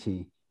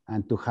stability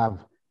and to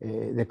have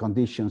the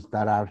conditions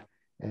that are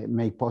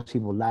make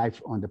possible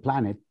life on the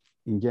planet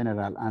in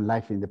general and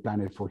life in the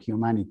planet for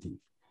humanity.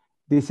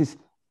 This is,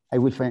 I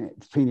will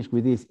finish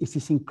with this. It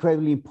is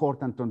incredibly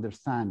important to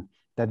understand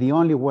that the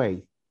only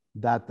way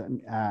that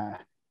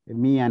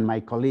me and my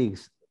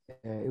colleagues,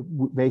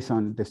 based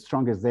on the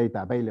strongest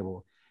data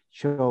available,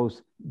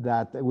 shows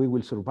that we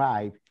will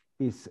survive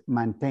is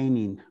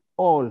maintaining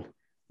all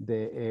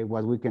the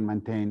what we can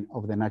maintain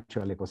of the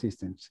natural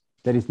ecosystems.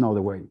 There is no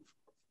other way.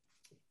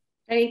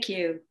 Thank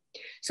you.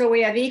 So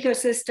we have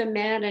ecosystem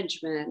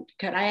management.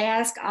 Could I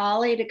ask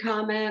Ollie to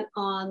comment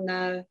on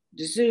the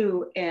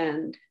zoo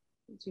end?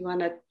 Do you want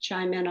to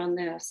chime in on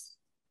this?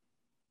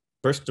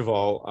 First of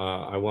all,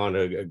 I want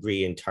to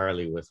agree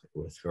entirely with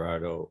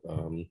Gerardo.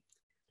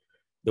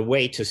 The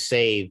way to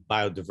save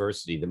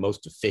biodiversity, the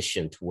most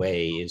efficient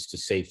way, is to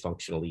save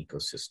functional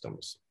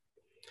ecosystems.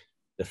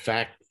 The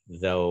fact,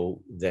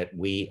 though, that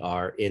we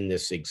are in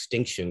this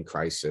extinction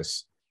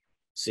crisis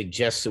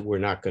suggests that we're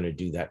not going to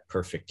do that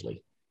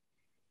perfectly.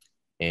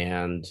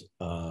 And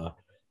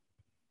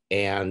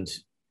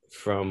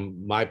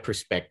from my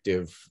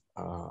perspective,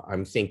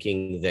 I'm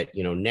thinking that,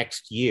 you know,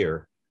 next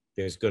year,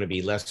 there's going to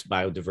be less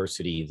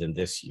biodiversity than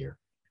this year.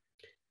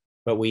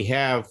 But we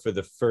have, for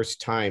the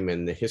first time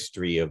in the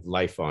history of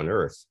life on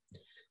Earth,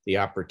 the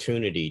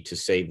opportunity to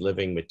save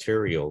living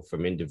material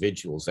from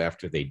individuals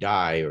after they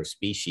die, or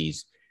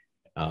species,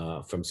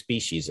 from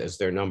species as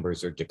their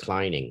numbers are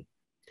declining.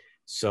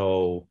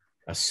 So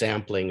a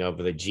sampling of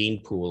the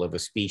gene pool of a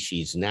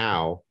species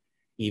now,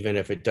 even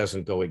if it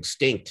doesn't go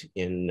extinct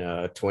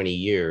in 20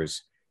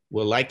 years,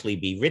 will likely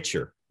be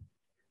richer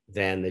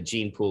than the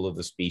gene pool of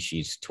the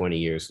species 20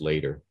 years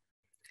later.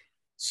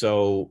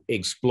 So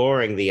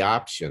exploring the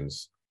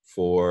options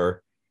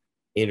for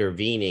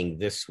intervening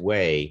this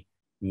way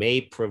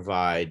may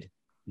provide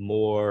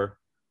more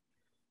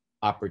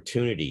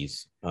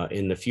opportunities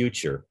in the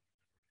future,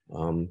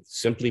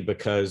 simply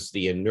because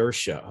the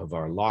inertia of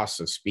our loss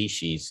of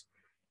species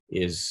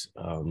is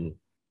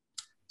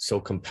so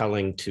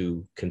compelling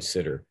to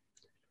consider.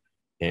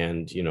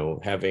 And, you know,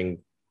 having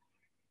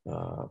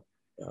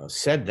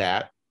said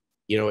that,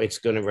 you know, it's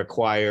going to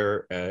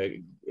require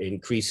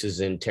increases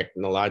in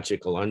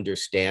technological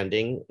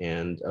understanding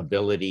and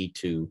ability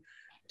to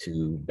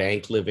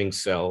bank living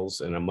cells,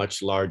 and a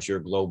much larger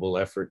global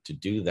effort to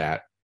do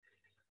that.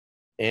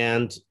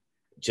 And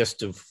just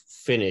to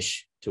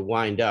finish, to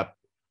wind up,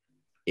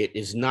 it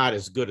is not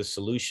as good a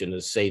solution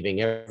as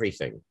saving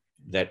everything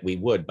that we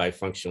would by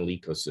functional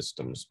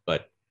ecosystems.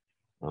 But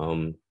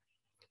I'm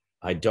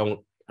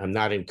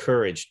not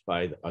encouraged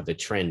by the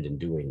trend in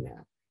doing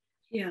that.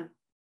 Yeah.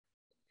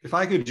 If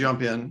I could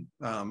jump in,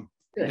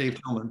 Dave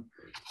Tillman.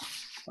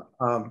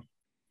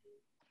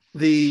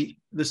 The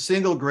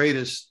single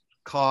greatest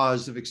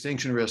cause of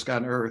extinction risk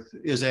on Earth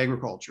is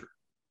agriculture.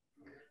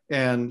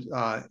 And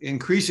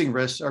increasing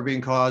risks are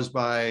being caused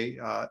by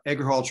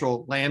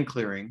agricultural land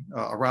clearing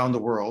around the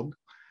world.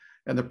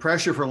 And the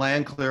pressure for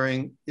land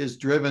clearing is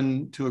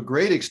driven to a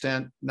great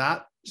extent,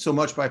 not so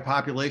much by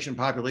population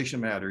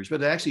matters,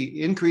 but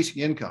actually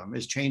increasing income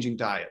is changing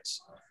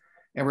diets.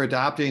 And we're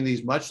adopting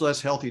these much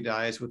less healthy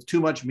diets with too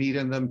much meat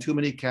in them, too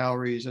many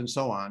calories, and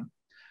so on.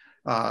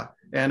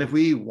 And if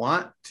we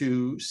want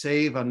to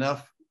save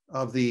enough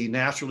of the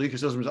natural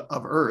ecosystems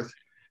of Earth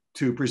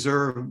to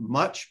preserve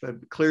much,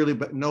 but clearly,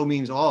 but no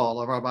means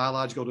all of our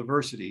biological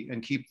diversity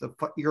and keep the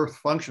Earth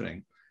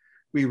functioning,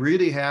 we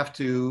really have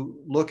to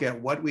look at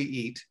what we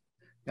eat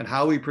and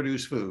how we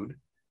produce food.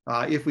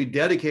 If we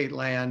dedicate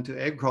land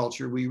to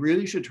agriculture, we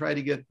really should try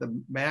to get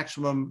the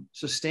maximum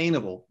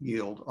sustainable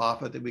yield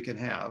off it that we can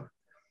have.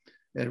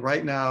 And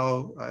right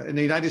now, in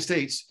the United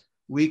States,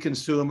 we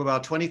consume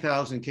about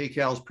 20,000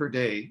 kcals per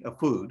day of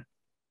food,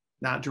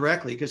 not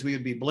directly, because we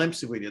would be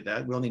blimps if we did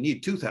that. We only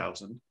need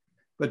 2,000.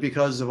 But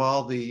because of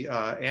all the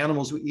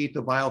animals we eat,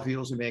 the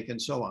biofuels we make, and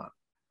so on.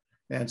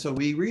 And so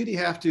we really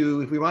have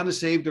to, if we want to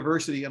save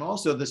diversity, and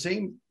also the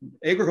same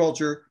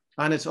agriculture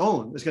on its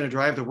own is going to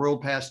drive the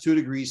world past 2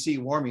 degrees C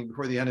warming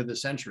before the end of the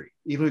century.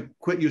 Even if we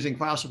quit using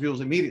fossil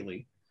fuels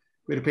immediately,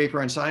 we had a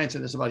paper on Science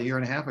on this about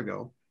 1.5 years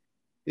ago.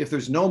 If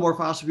there's no more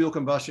fossil fuel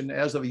combustion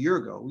as of 1 year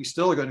ago, we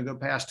still are going to go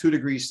past 2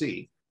 degrees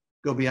C,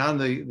 go beyond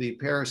the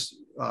Paris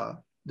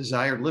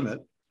desired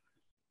limit,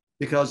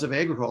 because of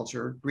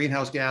agriculture,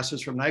 greenhouse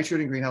gases from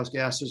nitrogen, greenhouse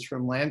gases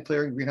from land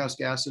clearing, greenhouse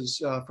gases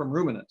from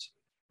ruminants.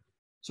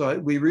 So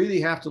we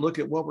really have to look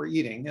at what we're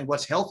eating, and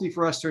what's healthy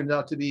for us turns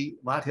out to be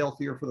a lot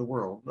healthier for the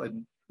world.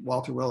 And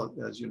Walter Willett,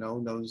 as you know,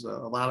 knows a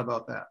lot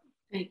about that.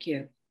 Thank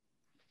you.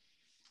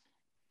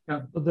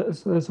 Yeah,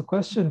 there's a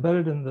question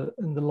buried in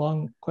the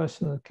long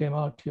question that came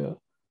out here,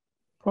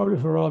 probably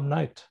for Rob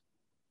Knight.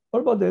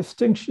 What about the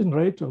extinction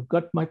rate of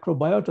gut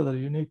microbiota that are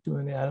unique to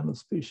many animal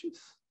species?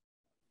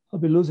 Are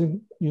we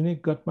losing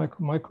unique gut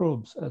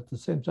microbes at the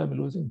same time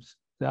we're losing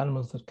the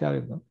animals that carry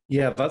them?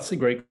 Yeah, that's a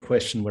great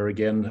question where,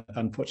 again,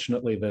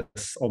 unfortunately,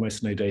 there's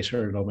almost no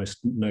data and almost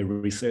no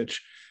research.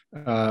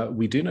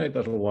 We do know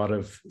that a lot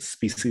of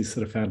species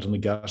that are found in the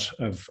gut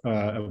of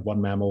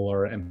one mammal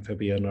or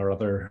amphibian or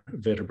other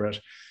vertebrate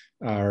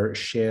are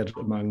shared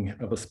among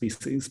other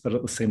species, but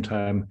at the same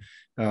time,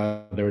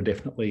 there are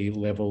definitely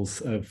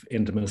levels of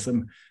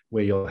endemism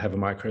where you'll have a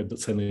microbe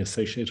that's only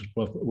associated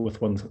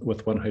with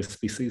one host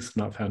species,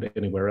 not found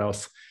anywhere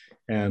else.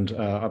 And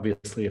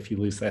obviously, if you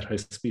lose that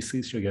host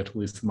species, you're going to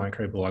lose the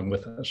microbe along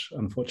with it,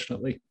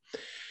 unfortunately.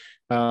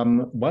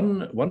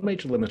 One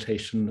major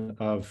limitation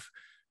of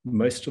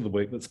most of the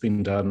work that's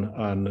been done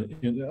on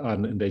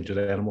endangered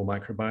animal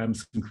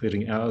microbiomes,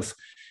 including ours,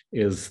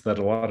 is that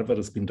a lot of it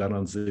has been done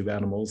on zoo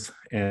animals,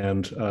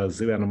 and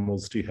zoo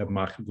animals do have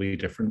markedly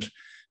different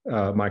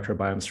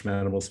microbiomes from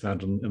animals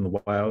found in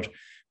the wild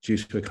due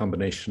to a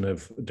combination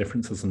of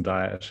differences in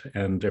diet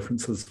and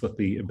differences with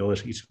the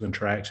ability to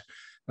interact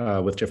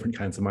with different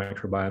kinds of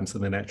microbiomes in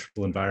their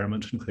natural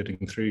environment, including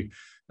through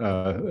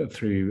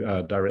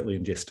directly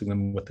ingesting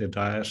them with their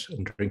diet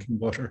and drinking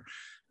water,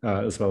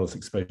 as well as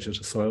exposure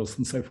to soils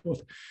and so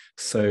forth.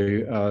 So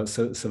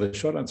the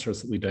short answer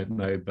is that we don't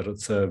know, but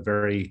it's a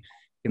very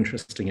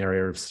interesting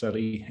area of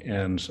study,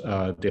 and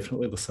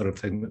definitely the sort of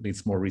thing that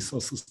needs more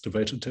resources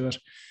devoted to it.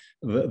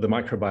 The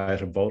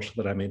microbiota vault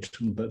that I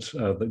mentioned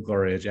that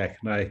Gloria, Jack,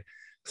 and I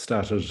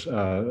started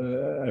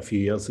a few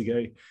years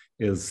ago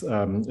is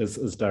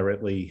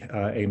directly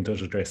aimed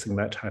at addressing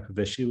that type of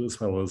issue, as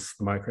well as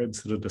the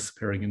microbes that are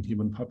disappearing in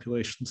human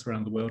populations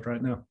around the world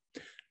right now.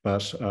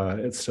 But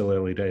it's still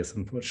early days,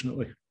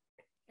 unfortunately.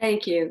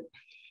 Thank you.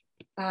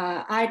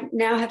 I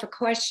now have a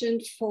question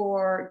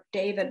for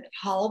David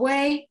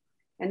Holloway,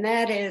 and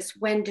that is,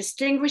 when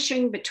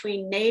distinguishing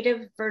between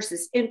native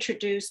versus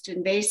introduced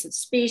invasive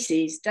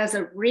species, does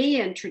a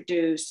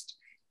reintroduced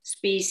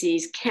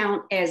species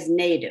count as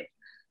native?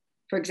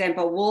 For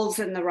example, wolves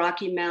in the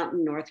Rocky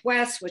Mountain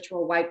Northwest, which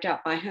were wiped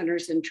out by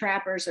hunters and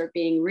trappers, are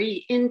being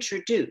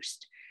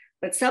reintroduced.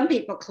 But some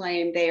people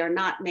claim they are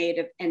not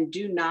native and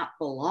do not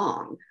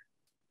belong.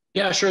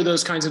 Yeah, sure.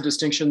 Those kinds of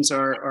distinctions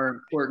are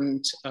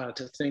important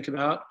to think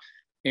about.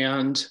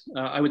 And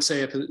I would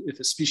say if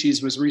a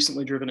species was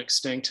recently driven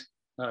extinct,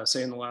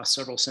 say in the last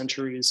several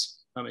centuries,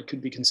 it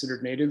could be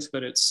considered native,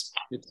 but it's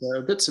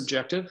a bit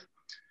subjective.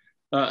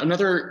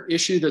 Another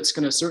issue that's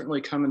going to certainly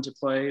come into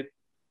play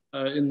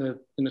in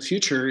the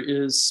future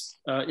is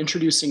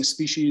introducing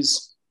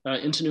species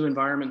into new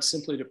environments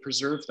simply to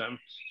preserve them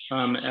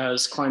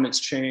as climates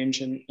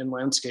change and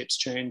landscapes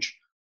change.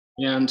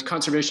 And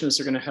conservationists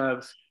are going to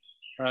have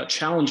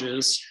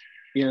challenges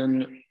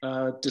in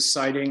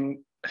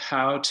deciding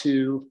how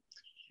to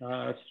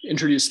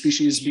introduce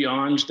species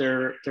beyond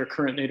their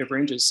current native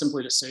ranges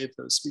simply to save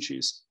those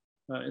species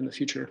in the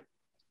future.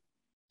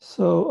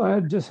 So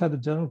I just had a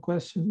general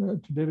question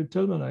to David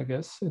Tillman, I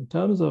guess, in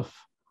terms of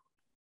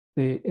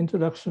the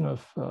introduction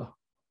of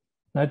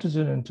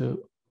nitrogen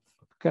into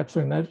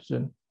capturing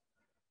nitrogen.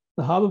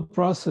 The Haber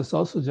process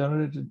also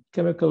generated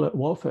chemical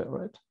warfare,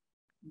 right?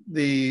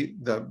 The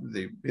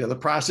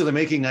process of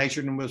making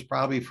nitrogen was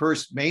probably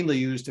first mainly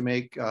used to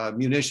make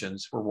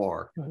munitions for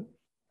war. Right.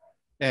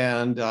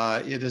 And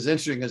it is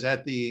interesting is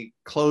at the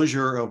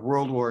closure of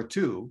World War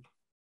II,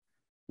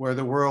 where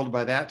the world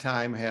by that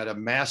time had a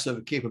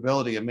massive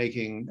capability of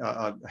making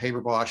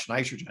Haber-Bosch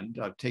nitrogen,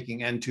 taking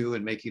N2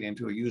 and making it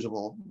into a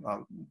usable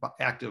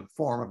active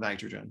form of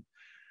nitrogen,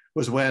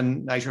 was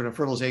when nitrogen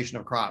fertilization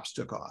of crops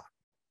took off.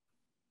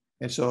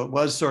 And so it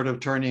was sort of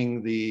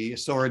turning the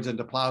swords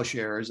into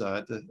plowshares,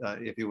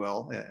 if you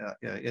will,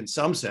 in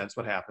some sense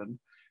what happened.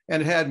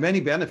 And it had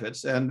many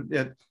benefits.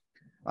 And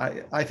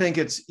I think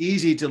it's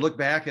easy to look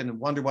back and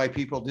wonder why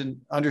people didn't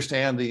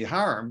understand the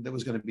harm that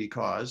was going to be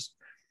caused.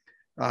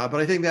 But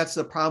I think that's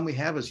the problem we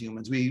have as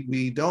humans.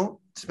 We don't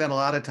spend a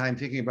lot of time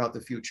thinking about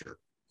the future.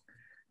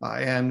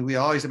 And we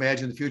always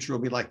imagine the future will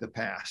be like the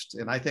past.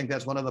 And I think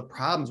that's one of the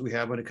problems we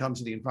have when it comes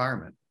to the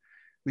environment.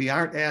 We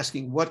aren't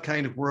asking what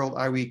kind of world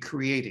are we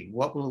creating?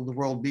 What will the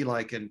world be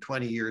like in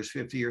 20 years,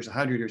 50 years,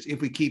 100 years, if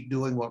we keep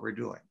doing what we're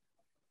doing?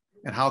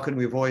 And how can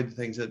we avoid the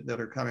things that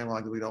are coming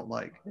along that we don't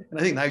like? And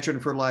I think nitrogen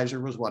fertilizer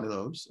was one of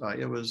those.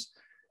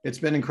 It's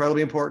been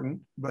incredibly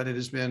important, but it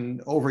has been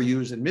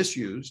overused and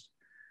misused.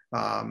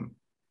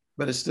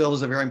 But it still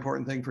is a very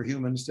important thing for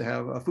humans to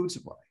have a food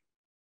supply.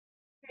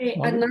 Okay,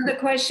 another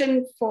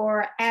question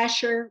for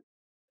Asher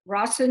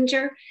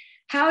Rossinger.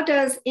 How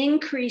does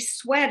increased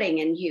sweating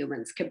in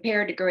humans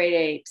compared to great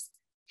apes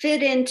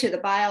fit into the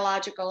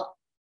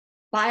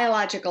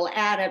biological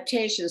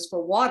adaptations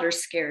for water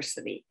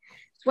scarcity?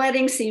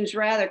 Sweating seems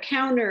rather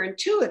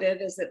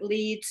counterintuitive as it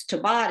leads to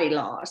body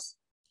loss.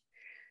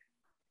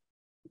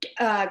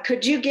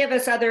 Could you give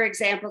us other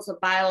examples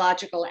of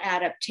biological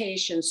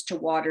adaptations to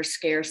water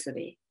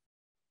scarcity?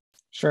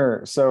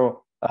 Sure.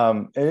 So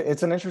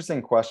it's an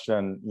interesting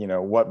question,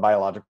 what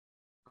biological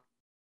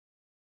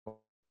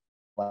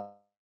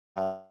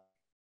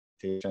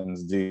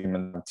adaptations do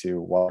humans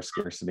to water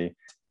scarcity?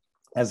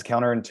 As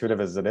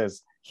counterintuitive as it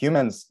is,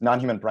 humans,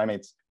 non-human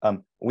primates,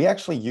 we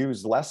actually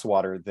use less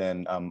water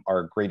than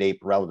our great ape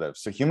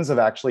relatives. So humans have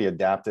actually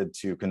adapted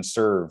to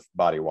conserve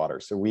body water.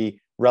 So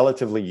we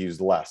relatively use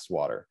less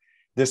water,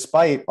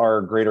 despite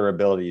our greater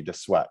ability to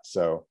sweat.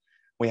 So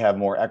we have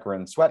more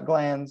eccrine sweat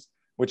glands,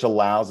 which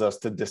allows us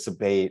to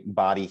dissipate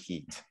body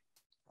heat.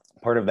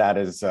 Part of that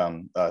is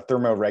a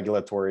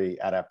thermoregulatory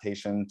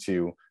adaptation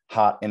to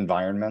hot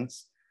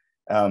environments,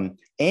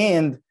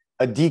 and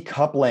a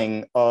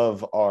decoupling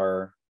of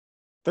our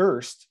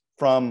thirst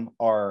from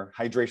our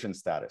hydration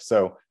status.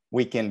 So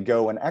we can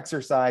go and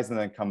exercise and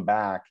then come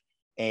back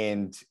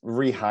and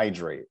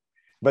rehydrate.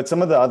 But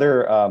some of the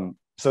other,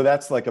 so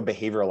that's like a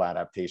behavioral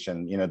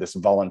adaptation, this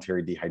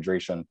voluntary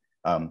dehydration,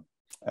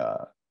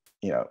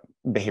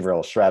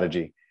 behavioral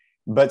strategy.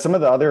 But some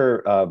of the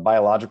other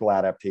biological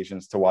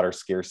adaptations to water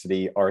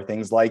scarcity are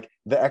things like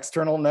the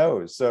external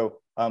nose. So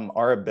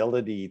our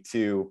ability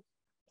to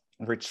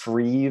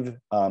retrieve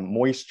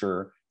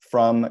moisture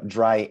from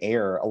dry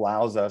air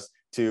allows us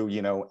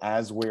to,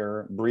 as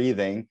we're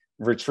breathing,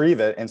 retrieve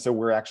it. And so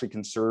we're actually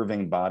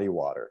conserving body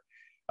water.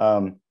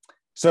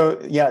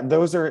 So yeah,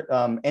 those are,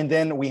 and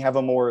then we have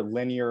a more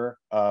linear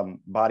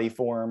body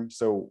form.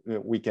 So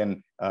we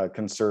can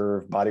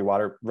conserve body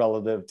water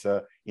relative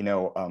to,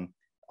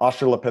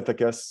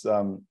 Australopithecus,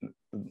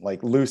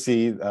 like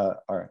Lucy,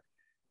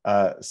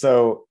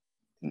 so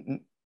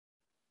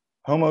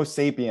Homo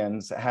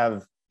sapiens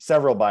have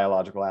several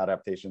biological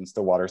adaptations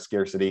to water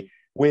scarcity,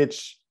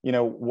 which,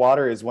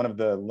 water is one of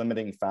the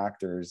limiting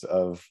factors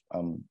of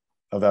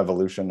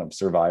evolution, of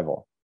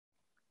survival.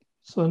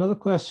 So another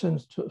question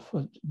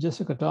for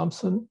Jessica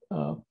Thompson.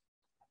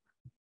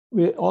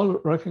 We all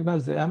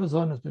recognize the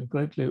Amazon has been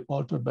greatly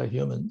altered by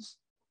humans.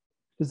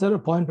 Is there a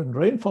point when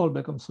rainfall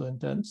becomes so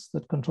intense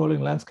that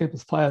controlling landscape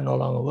with fire no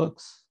longer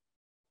works?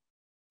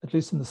 At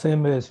least in the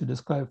same way as you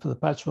described for the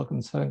patchwork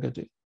in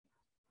Serengeti.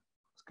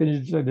 Can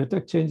you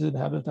detect changes in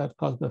habitat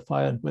caused by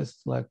fire in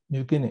places like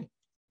New Guinea?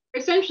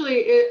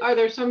 Essentially, are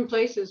there some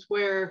places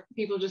where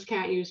people just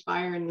can't use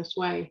fire in this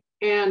way?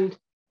 And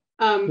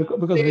because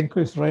of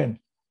increased rain.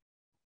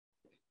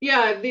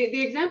 Yeah,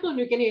 the example of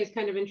New Guinea is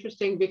kind of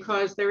interesting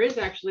because there is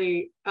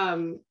actually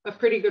a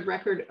pretty good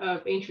record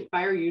of ancient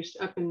fire use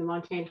up in the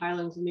montane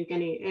highlands of New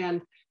Guinea.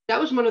 And that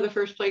was one of the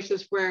first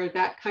places where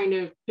that kind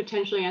of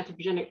potentially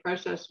anthropogenic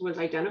process was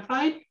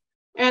identified.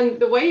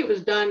 And the way it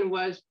was done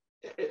was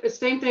the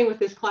same thing with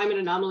this climate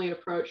anomaly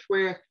approach,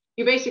 where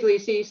you basically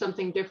see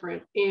something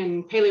different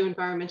in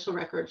paleoenvironmental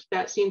records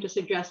that seem to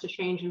suggest a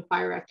change in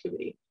fire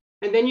activity.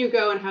 And then you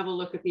go and have a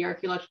look at the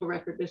archaeological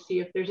record to see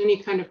if there's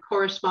any kind of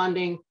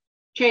corresponding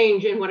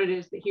change in what it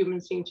is that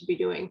humans seem to be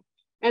doing.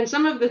 And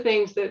some of the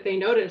things that they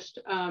noticed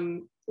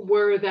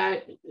were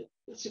that,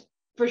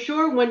 for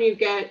sure, when you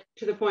get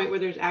to the point where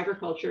there's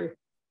agriculture,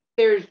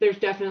 there's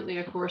definitely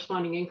a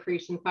corresponding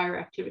increase in fire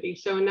activity.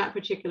 So in that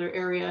particular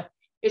area,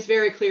 it's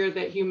very clear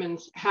that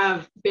humans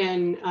have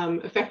been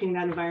affecting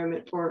that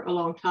environment for a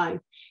long time.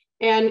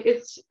 And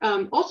it's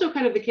also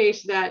kind of the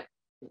case that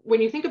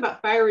when you think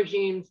about fire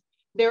regimes,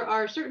 there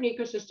are certain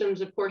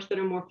ecosystems, of course, that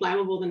are more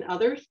flammable than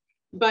others,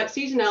 but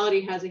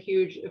seasonality has a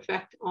huge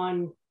effect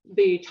on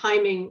the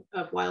timing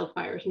of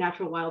wildfires,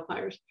 natural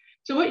wildfires.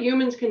 So what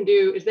humans can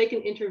do is they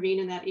can intervene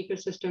in that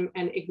ecosystem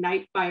and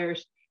ignite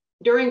fires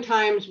during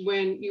times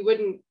when you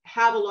wouldn't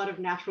have a lot of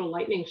natural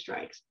lightning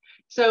strikes.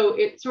 So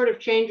it sort of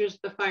changes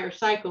the fire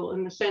cycle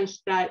in the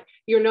sense that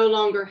you no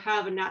longer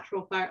have a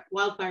natural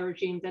wildfire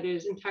regime that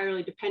is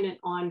entirely dependent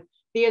on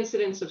the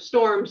incidence of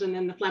storms and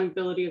then the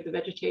flammability of the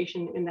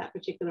vegetation in that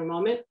particular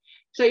moment.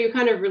 So you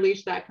kind of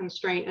release that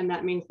constraint, and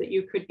that means that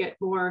you could get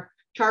more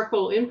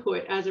charcoal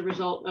input as a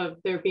result of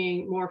there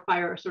being more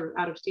fire sort of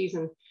out of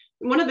season.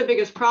 One of the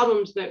biggest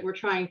problems that we're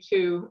trying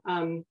to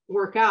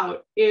work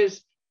out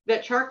is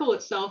that charcoal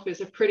itself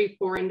is a pretty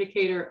poor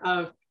indicator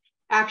of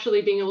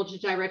actually being able to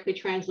directly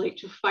translate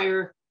to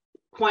fire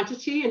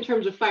quantity in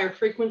terms of fire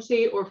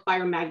frequency or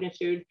fire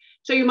magnitude.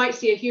 So you might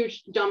see a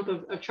huge dump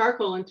of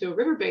charcoal into a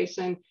river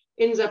basin,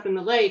 ends up in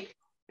the lake,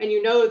 and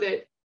you know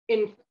that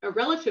in a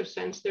relative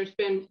sense, there's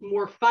been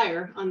more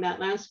fire on that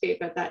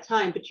landscape at that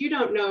time, but you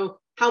don't know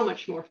how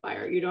much more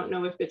fire. You don't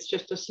know if it's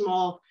just a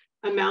small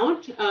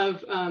amount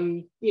of,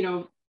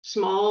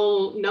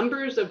 small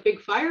numbers of big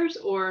fires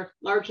or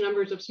large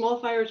numbers of small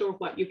fires or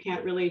what. You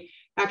can't really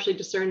actually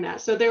discern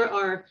that. So there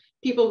are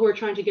people who are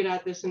trying to get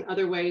at this in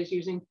other ways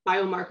using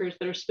biomarkers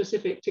that are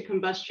specific to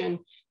combustion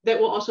that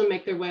will also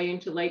make their way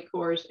into lake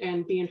cores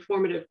and be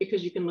informative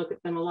because you can look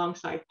at them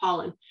alongside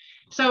pollen.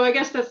 So I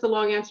guess that's the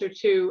long answer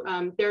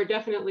to, there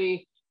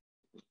definitely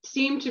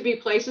seem to be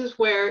places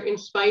where, in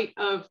spite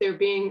of there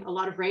being a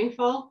lot of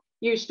rainfall,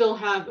 you still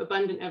have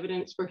abundant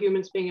evidence for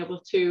humans being able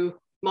to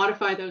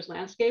modify those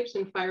landscapes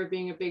and fire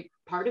being a big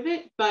part of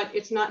it, but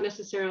it's not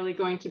necessarily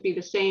going to be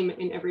the same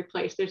in every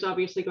place. There's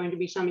obviously going to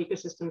be some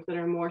ecosystems that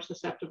are more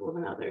susceptible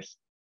than others.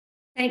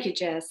 Thank you,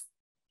 Jess.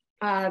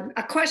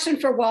 A question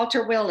for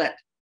Walter Willett.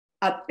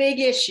 A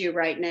big issue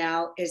right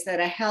now is that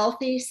a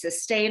healthy,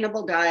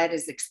 sustainable diet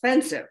is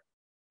expensive,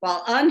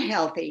 while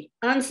unhealthy,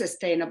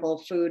 unsustainable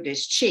food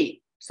is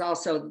cheap. It's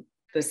also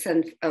the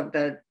sense of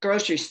the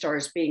grocery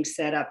stores being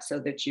set up so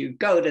that you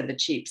go to the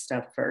cheap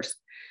stuff first.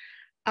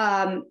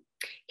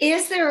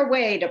 Is there a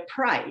way to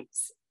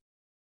price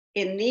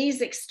in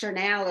these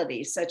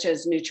externalities, such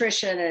as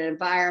nutrition and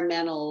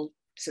environmental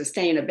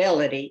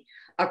sustainability,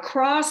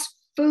 across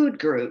food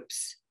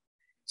groups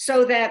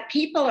so that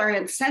people are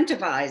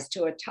incentivized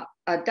to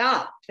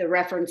adopt the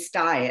reference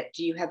diet?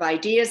 Do you have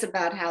ideas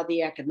about how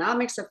the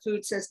economics of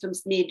food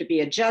systems need to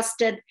be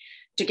adjusted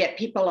to get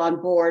people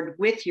on board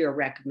with your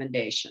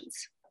recommendations?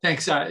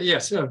 Thanks.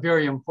 Yes, a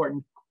very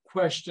important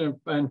question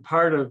and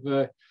part of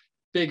the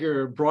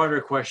bigger, broader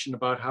question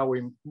about how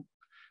we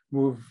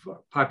move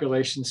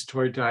populations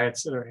toward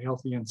diets that are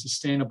healthy and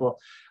sustainable.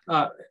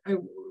 I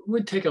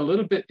would take a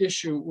little bit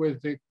issue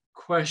with the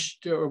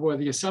question, or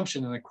the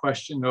assumption in the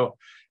question, though,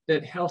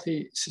 that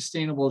healthy,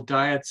 sustainable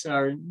diets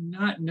are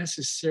not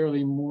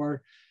necessarily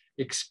more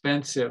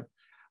expensive.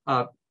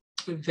 In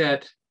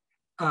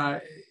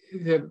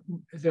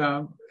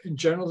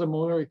general, the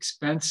more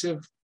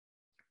expensive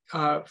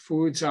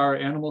foods are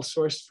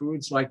animal-sourced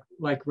foods like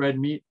red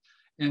meat.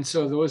 And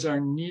so those are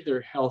neither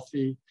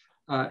healthy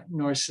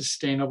nor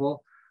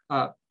sustainable.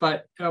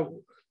 But a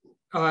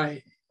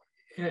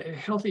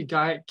healthy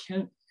diet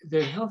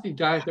the healthy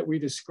diet that we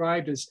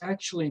described is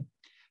actually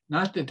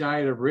not the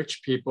diet of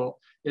rich people.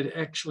 It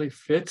actually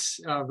fits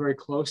very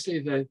closely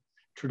the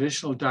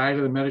traditional diet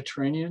of the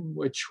Mediterranean,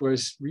 which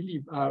was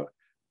really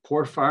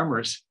poor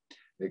farmers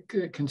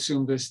that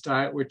consumed this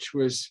diet, which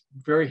was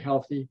very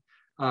healthy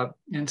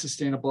and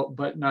sustainable,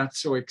 but not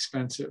so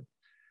expensive.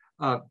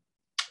 We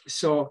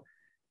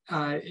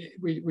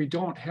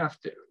don't have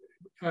to,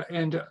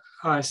 and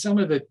some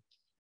of the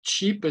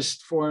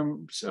cheapest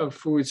forms of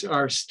foods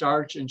are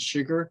starch and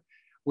sugar,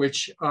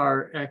 which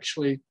are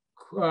actually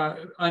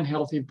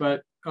unhealthy,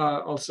 but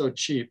also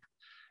cheap.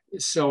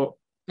 So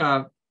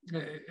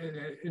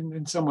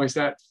in some ways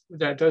that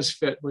does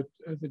fit with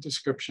the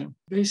description.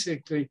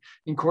 Basically,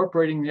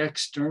 incorporating the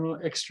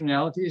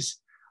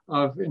externalities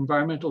of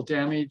environmental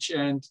damage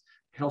and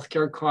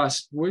healthcare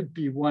costs would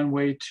be one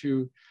way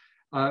to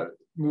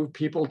move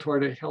people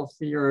toward a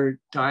healthier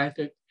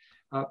diet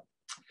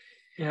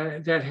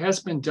that has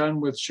been done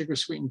with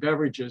sugar-sweetened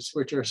beverages,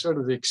 which are sort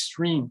of the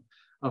extreme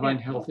of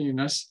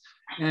unhealthiness.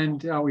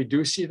 And we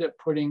do see that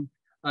putting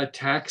a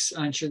tax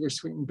on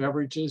sugar-sweetened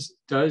beverages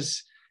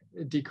does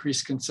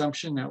decrease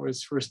consumption. That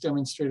was first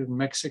demonstrated in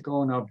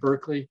Mexico, now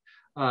Berkeley,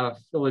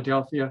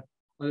 Philadelphia,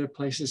 other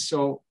places.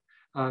 So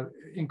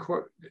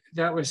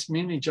that was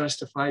mainly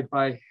justified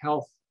by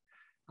health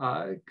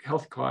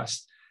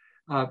costs.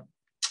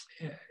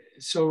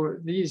 So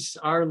these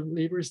are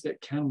levers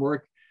that can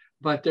work,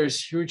 but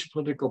there's huge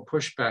political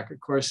pushback. Of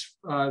course,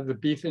 the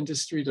beef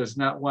industry does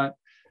not want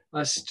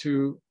us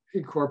to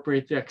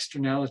incorporate the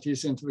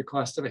externalities into the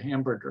cost of a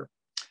hamburger.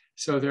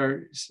 So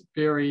there's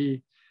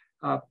very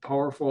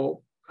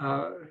powerful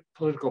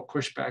political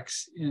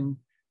pushbacks in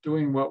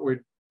doing what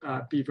would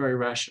be very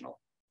rational.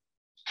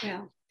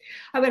 Yeah.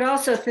 I would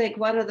also think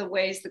one of the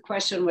ways the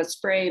question was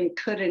framed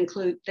could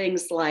include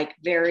things like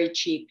very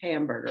cheap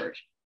hamburgers,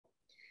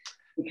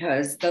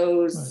 because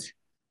those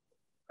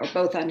are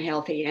both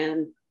unhealthy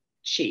and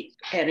cheap,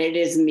 and it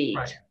is meat.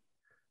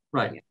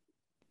 Right. Yeah.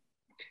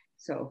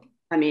 So,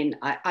 I mean,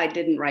 I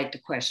didn't write the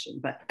question,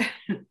 but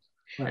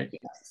right.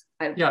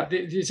 Yes,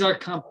 these are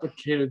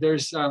complicated.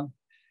 There's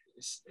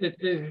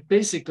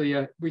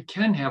basically we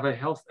can have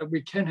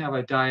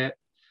a diet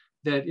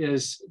that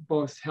is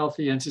both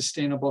healthy and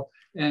sustainable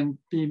and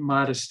be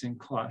modest in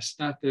cost,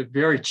 not the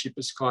very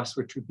cheapest cost,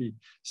 which would be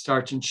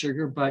starch and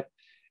sugar, but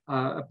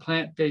a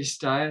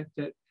plant-based diet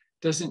that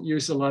doesn't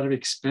use a lot of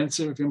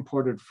expensive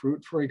imported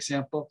fruit, for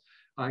example,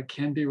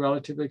 can be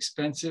relatively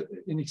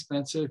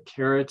inexpensive.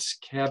 Carrots,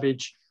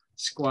 cabbage,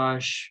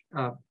 squash,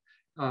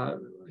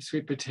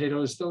 sweet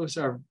potatoes, those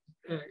are,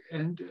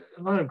 and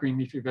a lot of green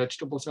leafy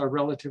vegetables are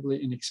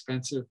relatively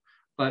inexpensive,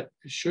 but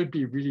should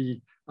be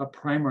really a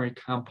primary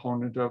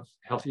component of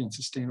healthy and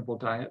sustainable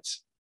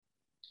diets.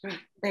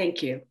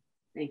 Thank you.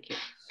 Thank you.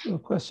 So a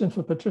question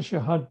for Patricia: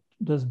 how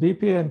does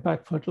BPA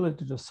impact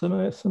fertility to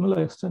similar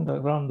extent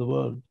around the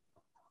world?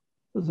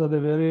 Are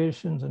there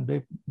variations in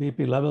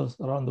BP levels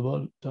around the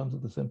world in terms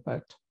of this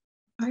impact?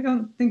 I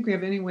don't think we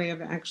have any way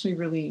of actually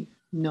really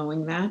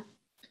knowing that.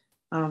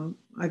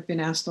 I've been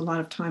asked a lot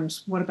of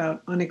times, what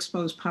about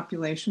unexposed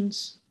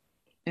populations?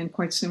 And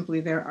quite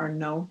simply, there are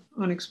no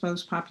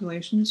unexposed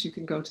populations. You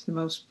can go to the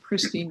most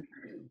pristine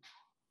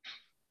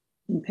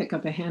and pick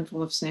up a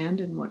handful of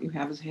sand, and what you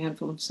have is a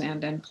handful of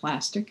sand and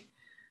plastic.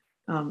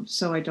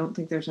 So I don't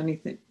think there's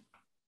anything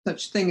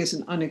such thing as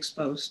an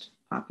unexposed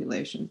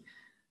population.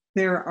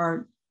 There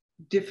are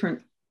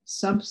different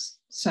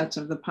subsets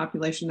of the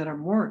population that are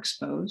more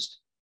exposed.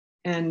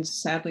 And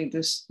sadly,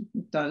 this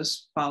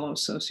does follow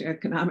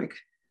socioeconomic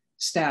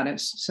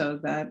status, so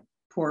that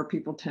poor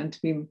people tend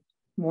to be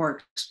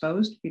more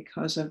exposed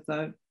because of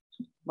the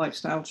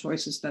lifestyle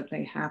choices that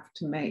they have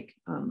to make.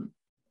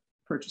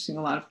 Purchasing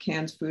a lot of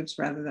canned foods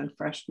rather than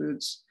fresh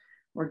foods,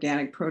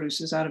 organic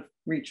produce is out of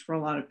reach for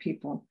a lot of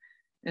people.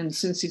 And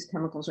since these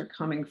chemicals are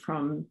coming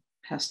from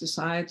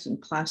pesticides and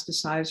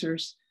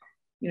plasticizers,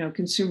 you know,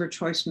 consumer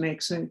choice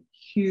makes a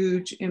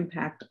huge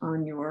impact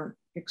on your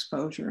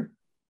exposure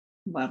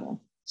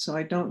level. So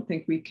I don't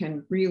think we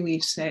can really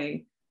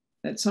say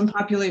that some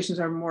populations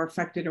are more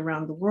affected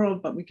around the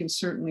world, but we can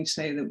certainly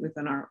say that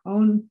within our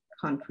own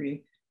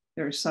country,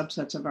 there are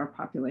subsets of our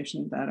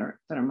population that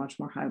are much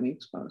more highly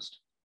exposed.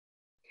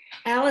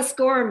 Alice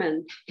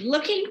Gorman,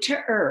 looking to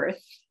Earth,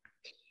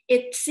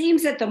 it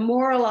seems that the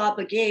moral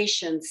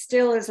obligation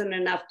still isn't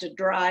enough to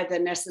drive the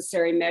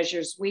necessary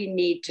measures we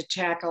need to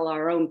tackle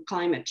our own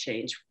climate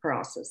change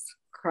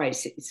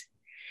crises.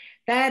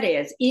 That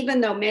is, even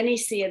though many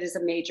see it as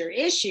a major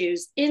issue,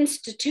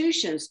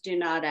 institutions do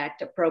not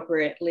act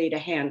appropriately to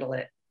handle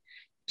it.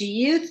 Do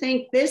you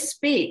think this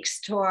speaks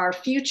to our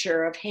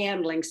future of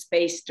handling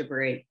space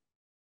debris?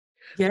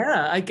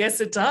 Yeah, I guess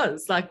it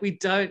does. Like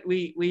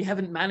we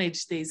haven't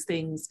managed these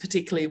things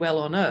particularly well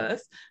on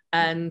Earth,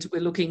 and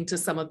we're looking to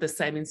some of the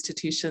same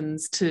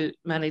institutions to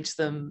manage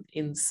them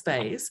in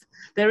space.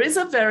 There is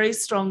a very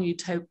strong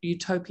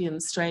utopian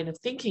strain of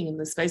thinking in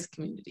the space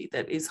community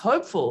that is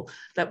hopeful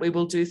that we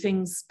will do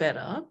things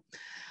better.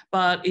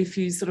 But if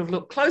you sort of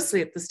look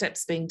closely at the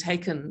steps being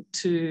taken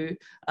to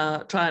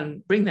try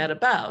and bring that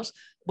about,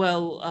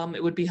 well,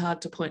 it would be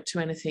hard to point to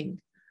anything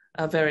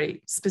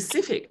very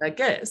specific, I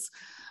guess.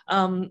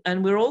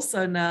 And we're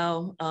also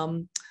now,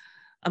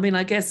 I mean,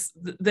 I guess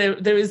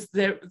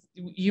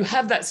you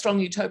have that strong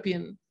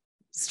utopian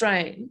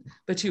strain,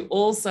 but you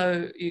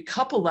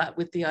couple that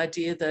with the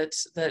idea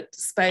that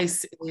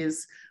space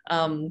is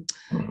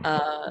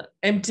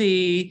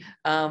empty.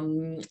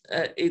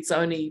 Its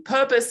only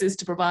purpose is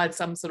to provide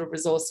some sort of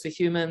resource for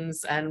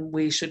humans, and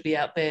we should be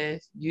out there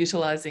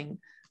utilizing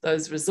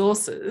those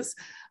resources.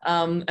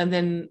 And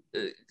then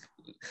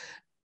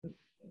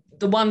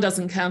the one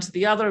doesn't counter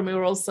the other. And we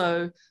were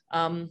also,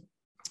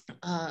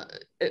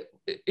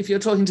 if you're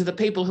talking to the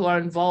people who are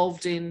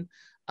involved in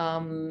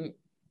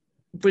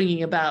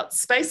bringing about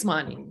space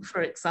mining,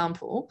 for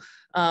example,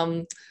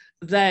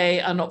 they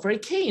are not very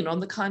keen on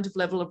the kind of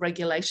level of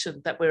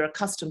regulation that we're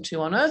accustomed to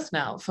on Earth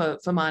now for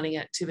mining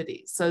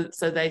activities. So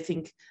they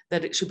think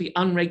that it should be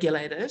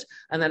unregulated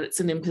and that it's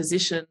an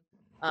imposition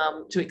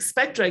to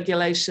expect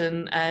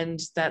regulation,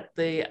 and that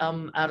the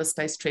outer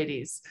space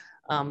treaties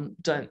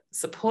don't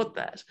support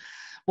that.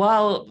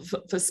 While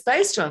for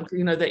space junk,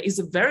 you know, there is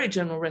a very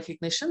general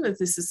recognition that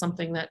this is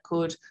something that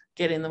could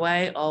get in the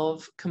way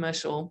of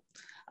commercial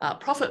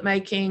profit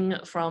making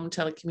from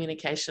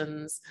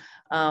telecommunications,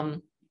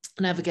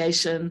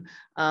 navigation,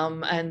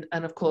 and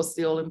of course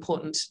the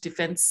all-important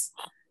defense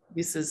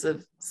uses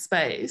of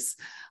space.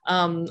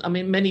 I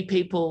mean, many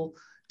people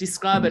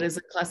describe it as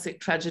a classic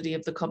tragedy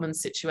of the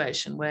commons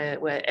situation,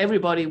 where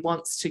everybody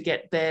wants to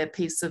get their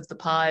piece of the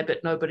pie,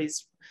 but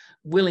nobody's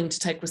willing to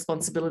take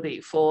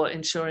responsibility for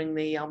ensuring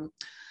the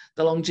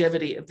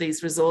longevity of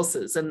these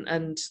resources.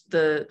 And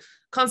the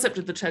concept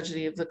of the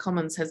tragedy of the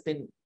commons has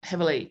been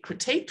heavily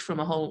critiqued from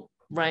a whole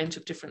range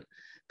of different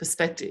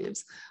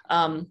perspectives.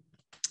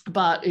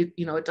 But it,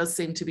 you know, it does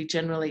seem to be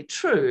generally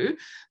true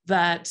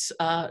that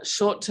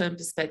short-term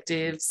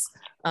perspectives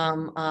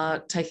are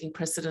taking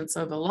precedence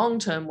over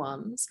long-term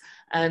ones,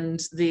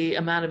 and the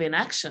amount of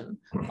inaction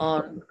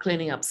on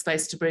cleaning up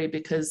space debris,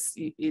 because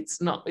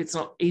it's not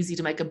easy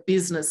to make a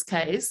business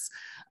case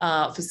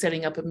for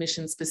setting up a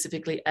mission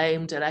specifically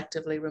aimed at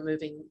actively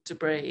removing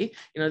debris.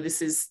 You know,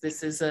 this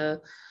is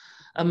a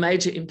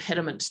major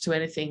impediment to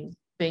anything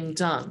being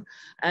done.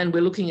 And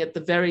we're looking at the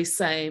very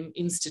same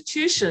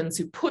institutions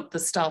who put the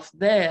stuff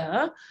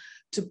there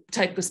to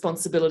take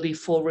responsibility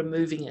for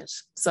removing it.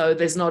 So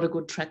there's not a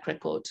good track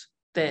record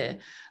there.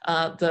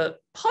 The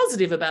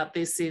positive about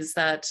this is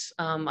that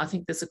I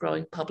think there's a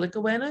growing public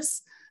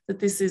awareness that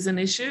this is an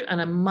issue and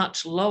a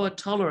much lower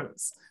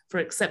tolerance for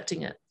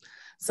accepting it.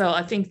 So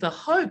I think the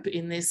hope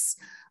in this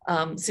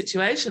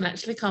situation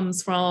actually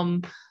comes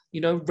from, you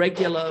know,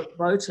 regular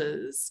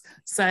voters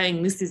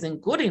saying this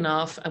isn't good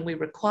enough, and we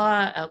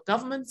require our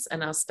governments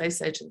and our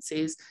space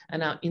agencies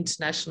and our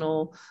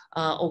international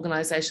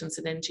organisations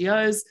and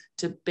NGOs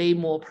to be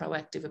more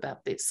proactive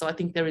about this. So I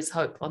think there is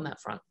hope on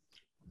that front.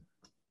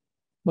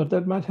 But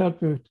that might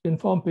help you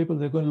inform people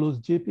they're going to lose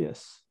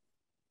GPS.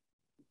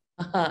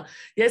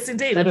 Yes,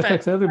 indeed. That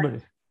affects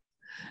everybody.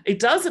 It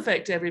does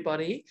affect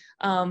everybody.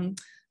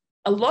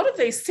 A lot of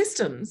these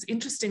systems,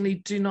 interestingly,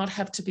 do not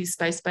have to be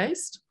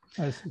space-based.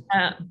 So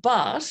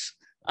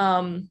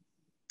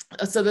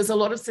there's a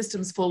lot of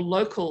systems for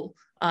local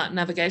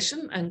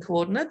navigation and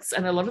coordinates,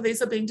 and a lot of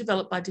these are being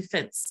developed by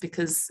defence,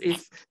 because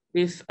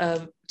if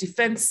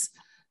defence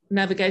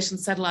navigation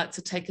satellites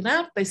are taken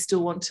out, they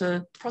still want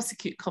to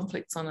prosecute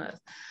conflicts on Earth.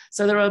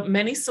 So there are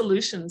many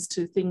solutions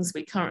to things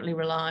we currently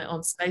rely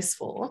on space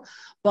for,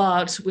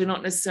 but we're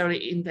not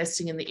necessarily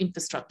investing in the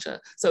infrastructure.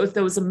 So if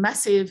there was a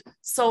massive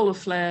solar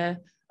flare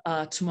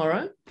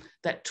tomorrow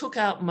that took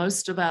out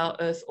most of our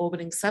Earth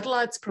orbiting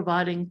satellites,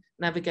 providing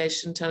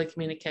navigation,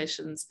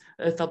 telecommunications,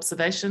 Earth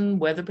observation,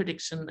 weather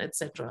prediction,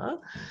 etc.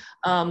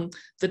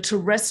 The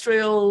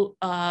terrestrial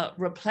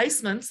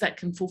replacements that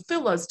can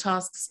fulfill those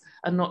tasks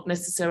are not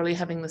necessarily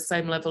having the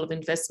same level of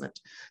investment.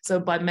 So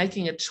by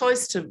making a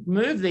choice to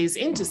move these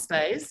into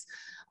space,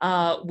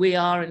 we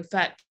are in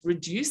fact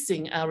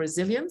reducing our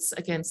resilience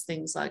against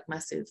things like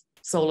massive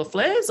solar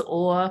flares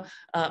or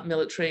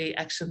military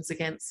actions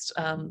against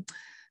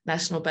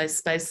national-based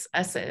space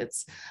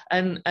assets.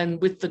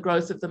 And with the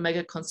growth of the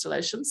mega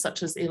constellations,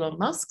 such as Elon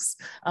Musk's,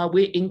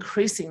 we're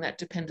increasing that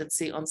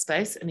dependency on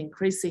space and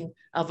increasing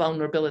our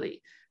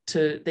vulnerability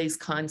to these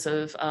kinds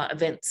of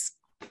events.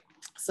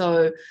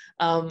 So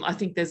I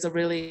think there's a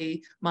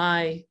really,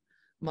 my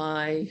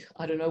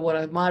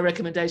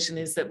recommendation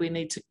is that we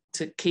need to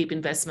keep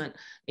investment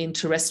in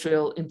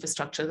terrestrial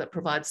infrastructure that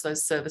provides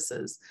those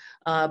services.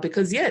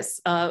 Because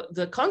yes,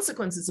 the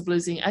consequences of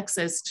losing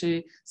access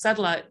to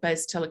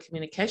satellite-based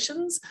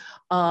telecommunications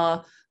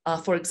are,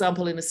 for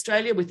example, in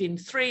Australia, within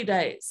 3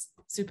 days,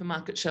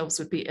 supermarket shelves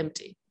would be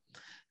empty.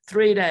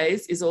 3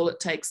 days is all it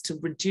takes to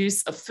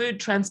reduce a food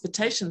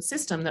transportation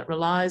system that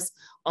relies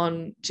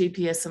on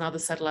GPS and other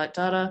satellite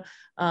data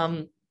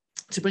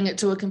to bring it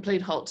to a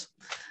complete halt.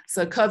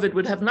 So COVID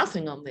would have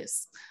nothing on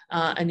this.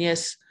 And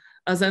yet,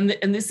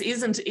 and this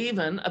isn't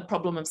even a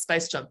problem of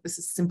space junk. This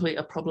is simply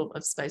a problem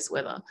of space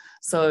weather.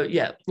 So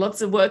yeah,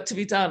 lots of work to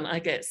be done, I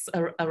guess,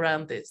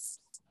 around this.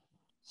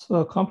 So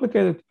a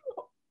complicated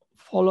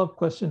follow-up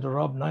question to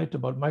Rob Knight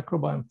about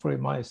microbiome-free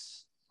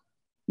mice.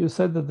 You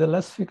said that they're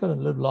less fickle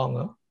and live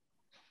longer.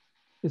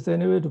 Is there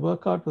any way to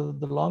work out whether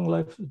the long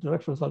life is a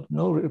direct result of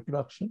no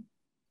reproduction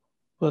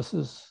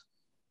versus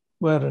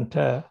wear and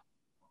tear?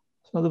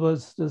 So in other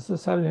words, does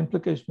this have an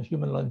implication for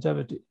human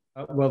longevity?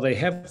 Well, they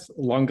have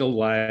longer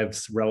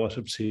lives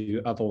relative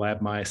to other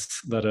lab mice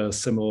that are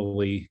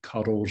similarly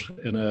coddled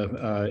in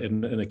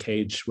a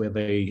cage where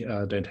they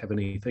don't have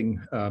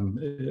anything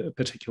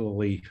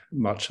particularly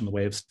much in the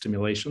way of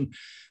stimulation.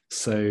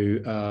 So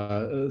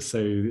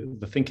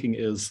the thinking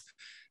is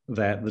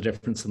that the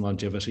difference in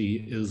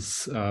longevity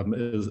is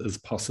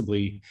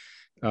possibly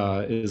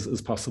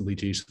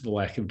due to the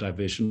lack of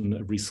diversion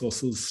of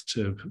resources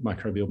to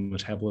microbial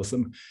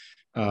metabolism.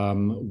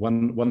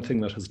 One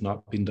thing that has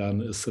not been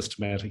done is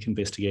systematic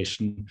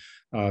investigation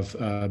of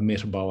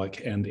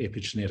metabolic and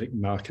epigenetic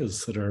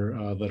markers that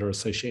are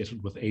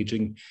associated with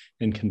aging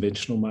in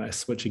conventional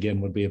mice, which again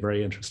would be a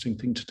very interesting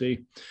thing to do.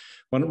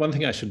 One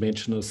thing I should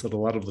mention is that a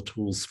lot of the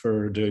tools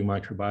for doing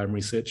microbiome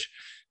research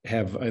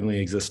have only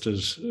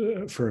existed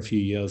for a few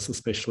years,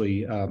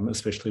 especially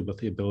with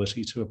the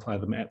ability to apply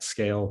them at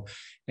scale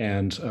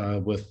and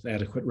with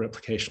adequate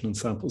replication and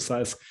sample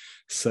size.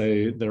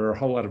 So there are a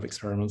whole lot of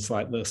experiments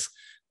like this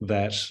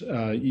that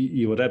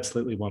you would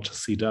absolutely want to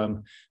see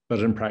done, but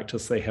in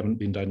practice they haven't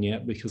been done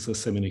yet because there's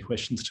so many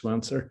questions to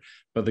answer.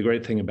 But the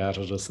great thing about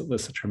it is that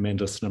there's a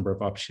tremendous number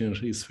of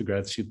opportunities for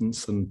grad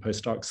students and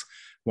postdocs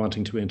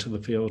wanting to enter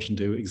the field and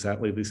do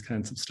exactly these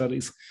kinds of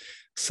studies.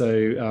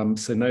 So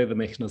no, the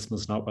mechanism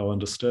is not well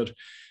understood.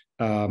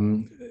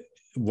 One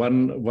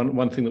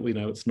thing that we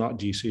know it's not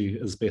due to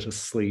is better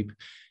sleep,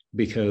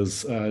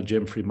 because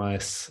germ-free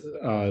mice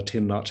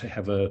tend not to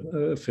have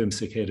a firm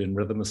circadian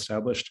rhythm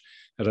established.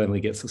 It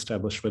only gets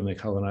established when they're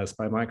colonized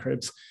by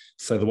microbes.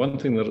 So the one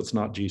thing that it's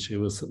not due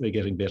to is that they're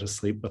getting better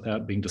sleep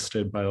without being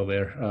disturbed by all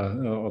their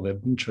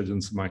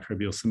children's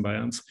microbial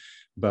symbionts.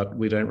 But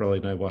we don't really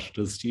know what it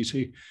is due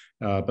to.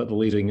 But the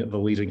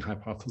leading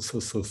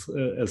hypothesis is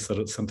that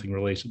it's something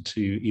related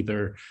to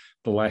either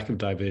the lack of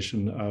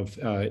diversion of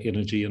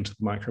energy into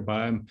the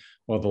microbiome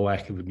or the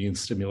lack of immune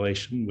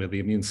stimulation, where the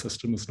immune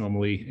system is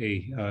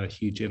normally a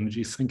huge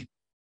energy sink.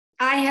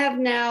 I have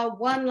now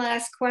one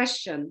last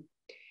question.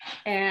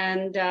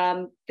 And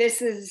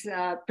this is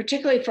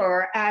particularly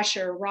for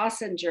Asher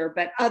Rossinger,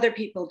 but other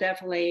people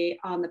definitely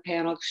on the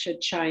panel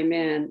should chime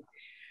in.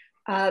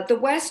 The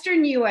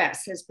Western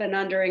US has been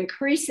under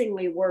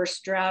increasingly worse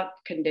drought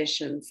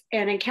conditions.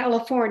 And in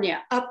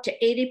California, up to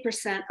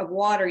 80% of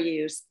water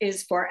use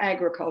is for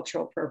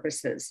agricultural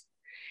purposes.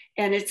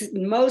 And it's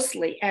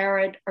mostly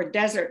arid or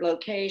desert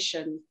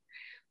locations,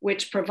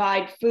 which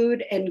provide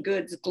food and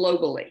goods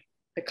globally.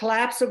 The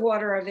collapse of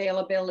water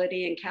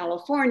availability in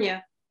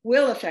California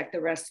will affect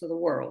the rest of the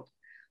world.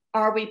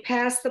 Are we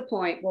past the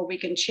point where we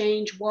can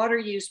change water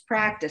use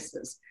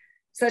practices,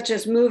 such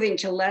as moving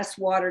to less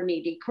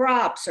water-needy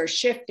crops or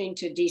shifting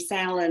to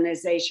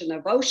desalinization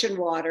of ocean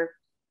water,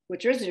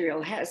 which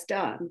Israel has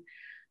done?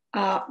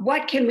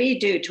 What can we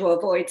do to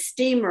avoid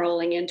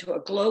steamrolling into a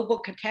global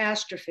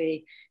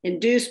catastrophe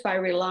induced by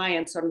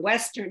reliance on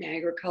Western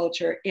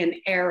agriculture in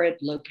arid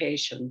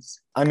locations?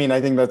 I mean,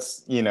 I think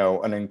that's,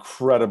 an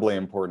incredibly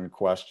important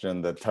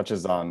question that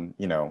touches on,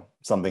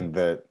 something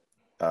that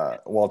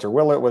Walter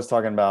Willett was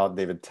talking about,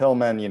 David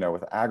Tillman,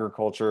 with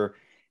agriculture.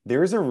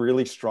 There's a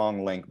really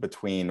strong link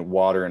between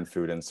water and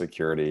food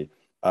insecurity.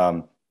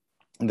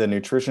 The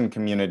nutrition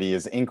community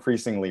is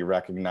increasingly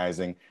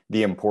recognizing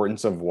the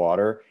importance of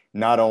water,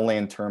 not only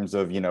in terms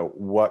of,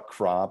 what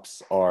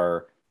crops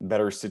are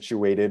better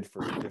situated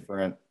for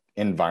different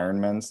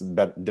environments,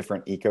 but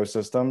different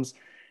ecosystems.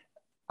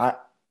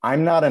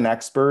 I'm not an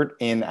expert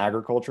in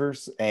agriculture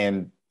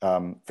and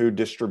food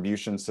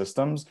distribution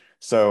systems.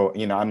 So,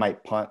 I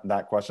might punt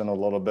that question a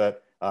little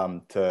bit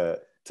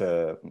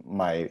to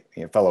my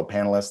fellow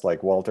panelists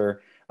like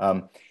Walter.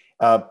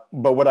 But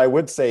what I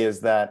would say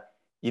is that,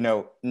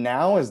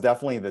 now is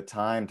definitely the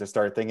time to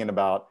start thinking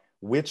about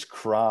which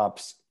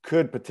crops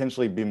could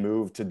potentially be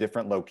moved to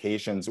different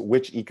locations,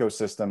 which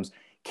ecosystems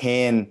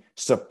can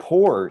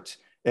support,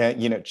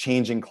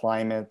 changing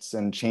climates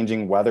and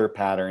changing weather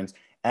patterns,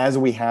 as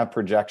we have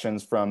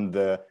projections from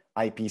the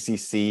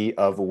IPCC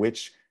of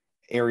which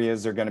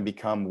areas are going to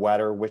become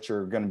wetter, which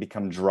are going to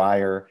become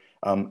drier.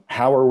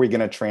 How are we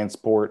going to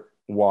transport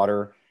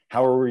water?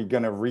 How are we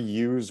going to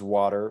reuse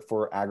water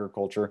for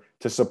agriculture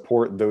to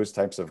support those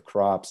types of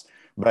crops?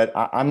 But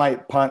I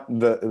might punt a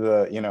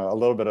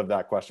little bit of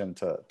that question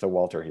to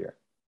Walter here.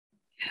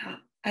 Yeah,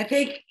 I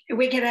think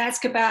we could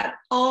ask about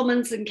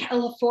almonds in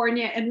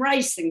California and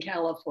rice in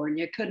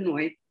California, couldn't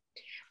we?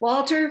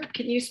 Walter,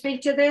 can you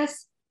speak to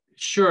this?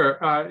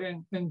 Sure,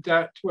 and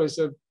that was,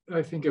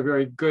 I think, a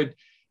very good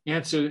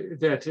answer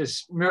that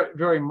is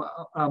very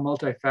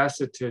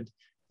multifaceted,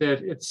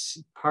 that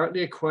it's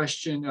partly a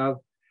question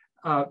of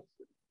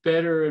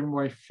better and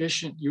more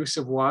efficient use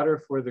of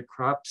water for the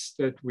crops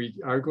that we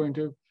are going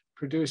to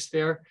produce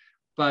there,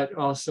 but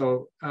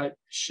also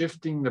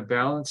shifting the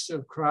balance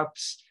of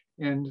crops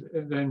and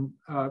then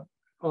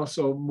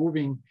also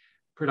moving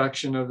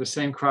production of the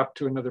same crop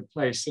to another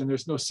place. And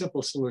there's no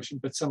simple solution,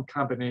 but some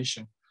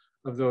combination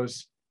of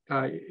those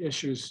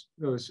issues,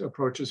 those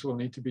approaches will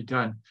need to be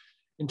done.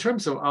 In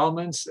terms of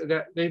almonds,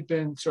 that they've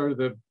been sort of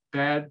the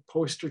bad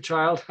poster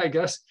child, I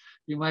guess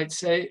you might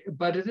say,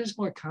 but it is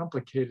more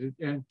complicated.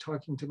 And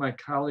talking to my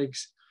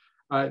colleagues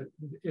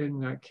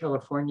in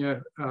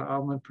California,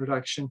 almond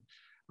production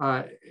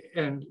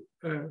and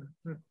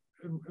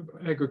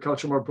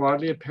agriculture more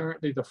broadly,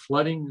 apparently the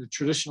flooding, the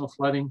traditional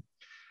flooding,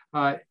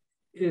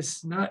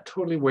 is not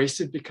totally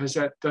wasted, because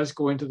that does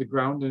go into the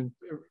ground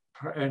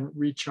and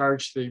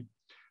recharge the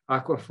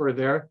aquifer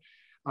there.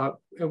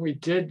 And we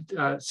did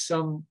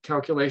some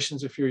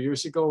calculations a few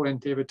years ago,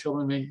 and David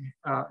Tillman may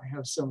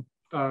have some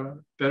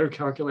better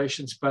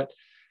calculations, but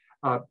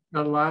a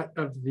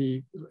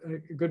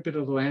good bit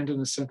of the land in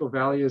the Central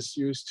Valley is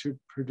used to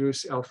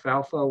produce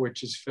alfalfa,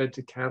 which is fed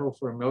to cattle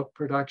for milk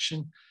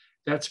production.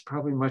 That's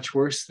probably much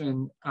worse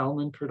than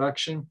almond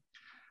production,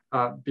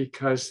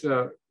 because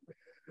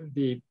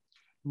the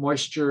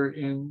moisture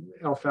in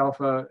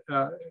alfalfa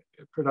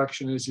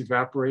production is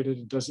evaporated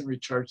and doesn't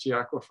recharge the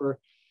aquifer.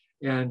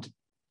 And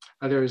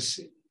there's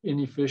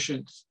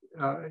inefficient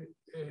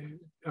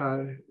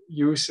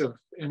use of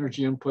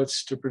energy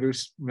inputs to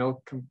produce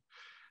milk.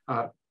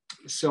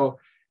 So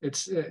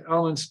it's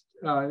almonds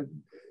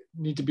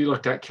need to be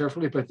looked at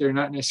carefully, but they're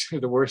not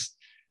necessarily the worst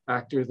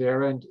factor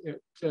there. And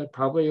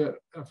probably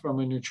from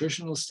a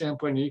nutritional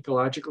standpoint, an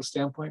ecological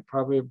standpoint,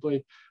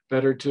 probably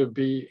better to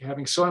be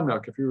having soy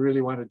milk if you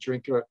really want to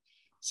drink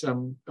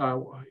some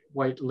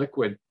white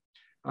liquid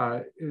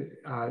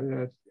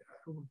that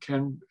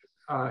can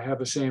have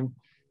the same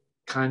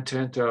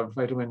content of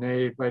vitamin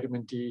A,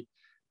 vitamin D,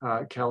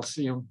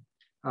 calcium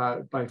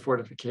by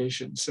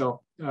fortification.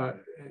 So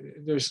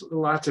there's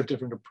lots of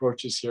different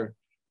approaches here.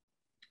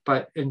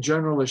 But in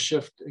general, a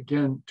shift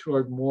again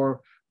toward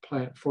more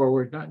plant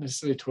forward, not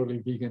necessarily totally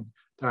vegan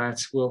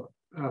diets will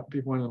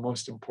be one of the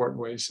most important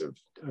ways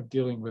of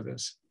dealing with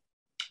this.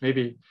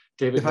 Maybe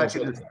David has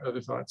other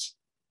thoughts.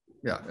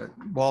 Yeah,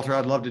 Walter,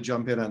 I'd love to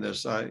jump in on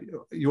this.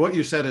 What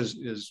you said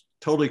is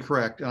totally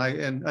correct.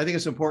 And I think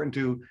it's important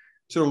to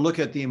sort of look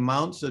at the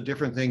amounts of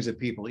different things that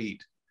people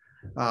eat.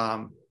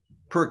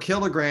 Per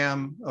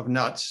kilogram of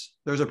nuts,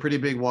 there's a pretty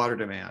big water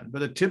demand,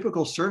 but a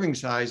typical serving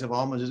size of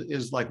almonds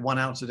is like 1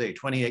 ounce a day,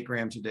 28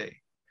 grams a day.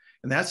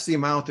 And that's the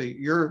amount that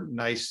your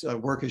nice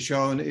work has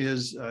shown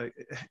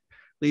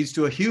leads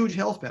to a huge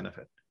health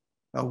benefit.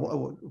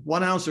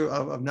 1 ounce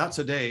of nuts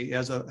a day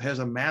has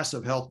a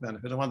massive health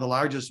benefit, and one of the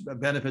largest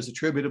benefits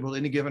attributable to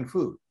any given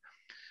food.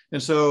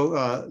 And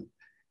so,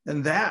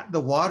 the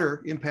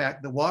water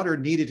impact, the water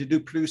needed to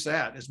produce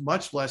that is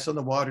much less than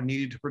the water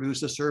needed to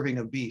produce a serving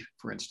of beef,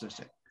 for instance.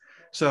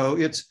 So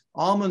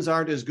almonds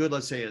aren't as good,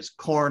 let's say, as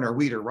corn or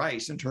wheat or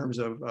rice in terms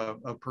of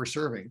per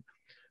serving,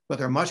 but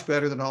they're much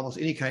better than almost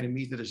any kind of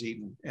meat that is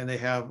eaten, and they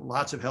have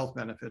lots of health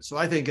benefits. So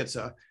I think it's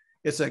a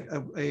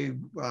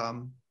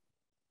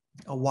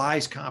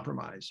wise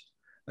compromise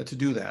to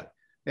do that.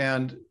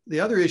 And the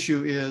other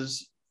issue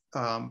is,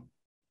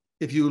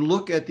 if you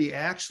look at the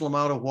actual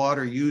amount of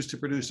water used to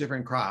produce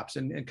different crops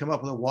and come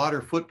up with a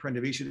water footprint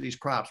of each of these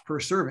crops per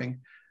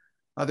serving,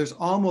 there's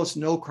almost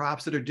no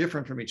crops that are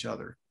different from each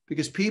other,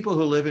 because people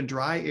who live in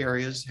dry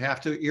areas have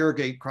to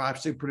irrigate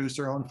crops to produce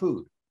their own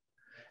food.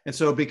 And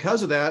so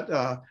because of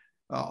that,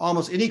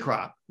 almost any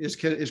crop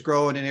is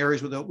grown in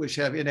areas which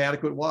have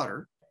inadequate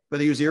water, but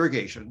they use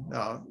irrigation.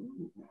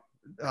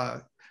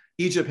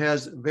 Egypt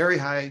has very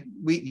high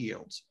wheat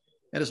yields,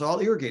 and it's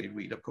all irrigated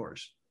wheat, of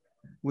course,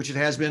 which it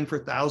has been for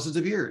thousands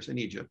of years in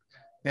Egypt.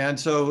 And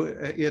so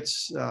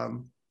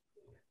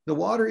the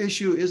water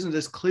issue isn't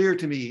as clear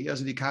to me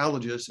as an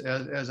ecologist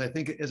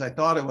as I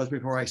thought it was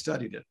before I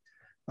studied it.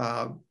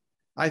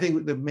 I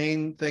think the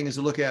main thing is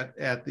to look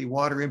at the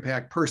water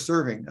impact per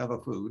serving of a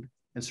food,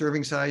 and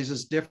serving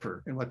sizes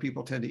differ in what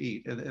people tend to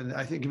eat. And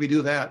I think if we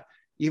do that,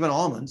 even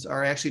almonds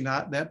are actually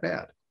not that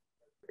bad.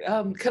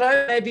 Could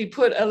I maybe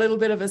put a little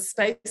bit of a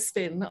space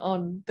spin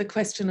on the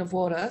question of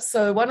water?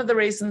 So one of the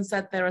reasons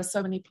that there are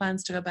so many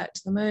plans to go back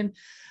to the moon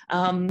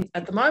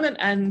at the moment,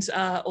 and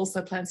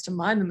also plans to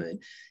mine the moon,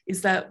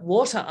 is that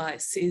water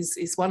ice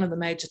is one of the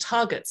major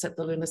targets at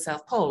the lunar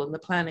South Pole. And the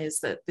plan is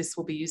that this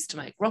will be used to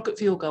make rocket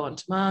fuel, go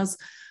onto Mars,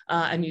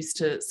 and used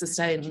to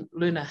sustain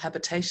lunar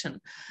habitation.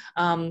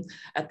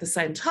 At the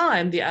same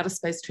time, the outer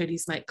space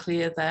treaties make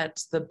clear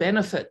that the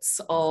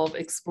benefits of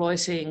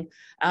exploiting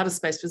outer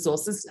space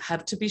resources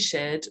have to be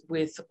shared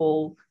with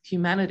all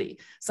humanity.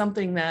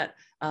 Something that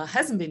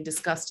hasn't been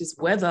discussed is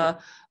whether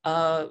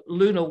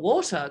lunar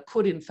water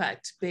could in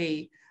fact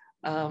be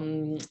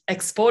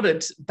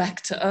exported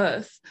back to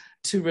Earth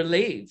to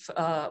relieve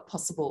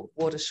possible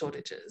water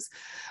shortages.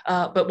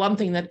 But one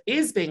thing that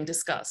is being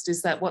discussed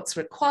is that what's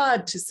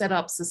required to set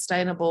up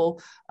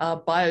sustainable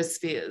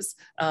biospheres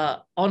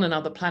on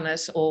another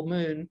planet or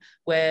moon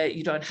where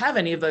you don't have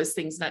any of those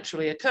things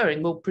naturally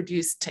occurring will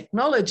produce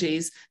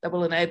technologies that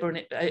will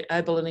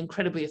enable an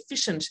incredibly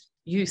efficient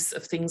use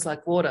of things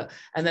like water,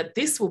 and that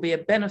this will be a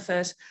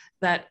benefit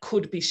that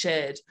could be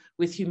shared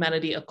with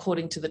humanity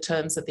according to the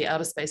terms of the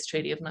Outer Space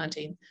Treaty of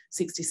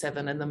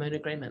 1967 and the Moon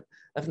Agreement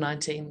of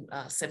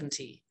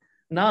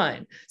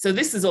 1979. So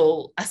this is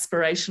all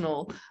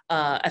aspirational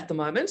at the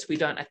moment. We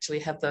don't actually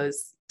have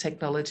those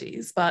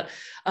technologies, but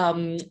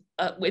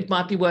it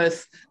might be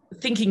worth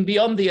thinking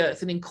beyond the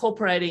Earth and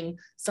incorporating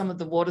some of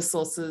the water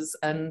sources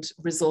and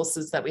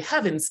resources that we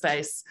have in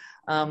space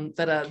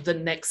that are the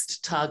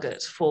next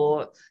target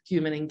for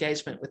human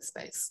engagement with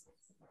space.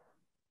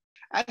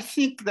 I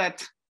think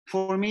that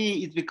for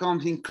me, it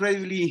becomes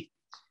incredibly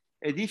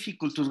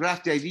difficult to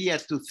grasp the idea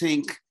to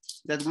think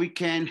that we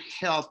can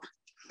help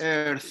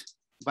Earth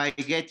by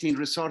getting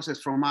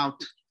resources from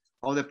out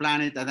of the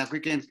planet and that we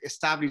can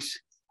establish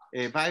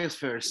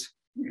biospheres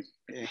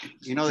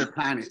in other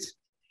planets.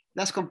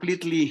 That's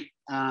completely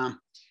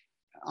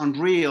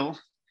unreal.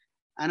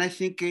 And I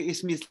think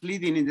it's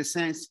misleading in the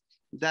sense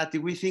that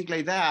if we think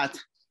like that,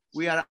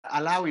 we are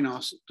allowing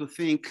us to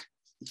think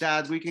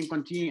that we can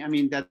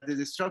continue, that the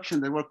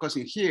destruction that we're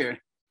causing here,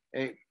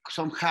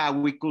 somehow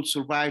we could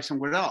survive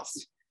somewhere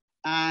else.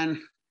 And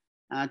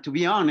to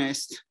be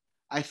honest,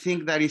 I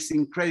think that it's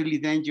incredibly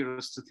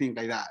dangerous to think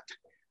like that.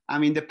 I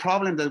mean, the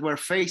problem that we're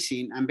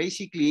facing, and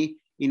basically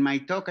in my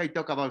talk, I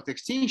talk about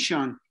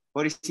extinction,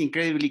 but it's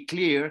incredibly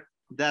clear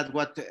that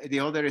what the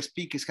other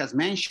speakers has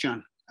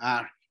mentioned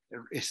are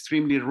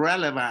extremely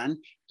relevant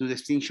to the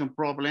extinction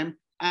problem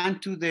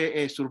and to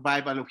the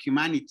survival of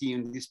humanity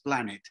on this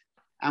planet.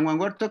 And when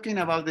we're talking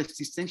about the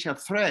existential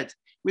threat,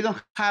 we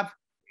don't have,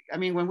 I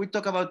mean, when we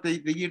talk about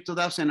the year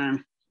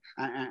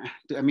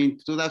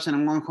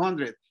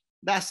 2100,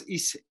 that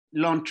is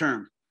long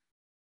term.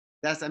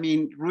 That's, I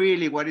mean,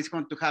 really what is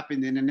going to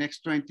happen in the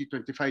next 20,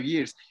 25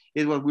 years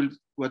is what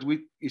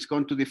is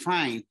going to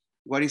define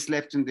what is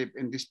left in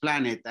this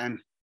planet and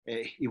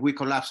if we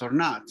collapse or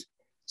not.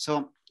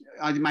 So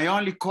my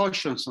only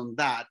cautions on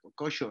that,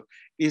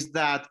 is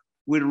that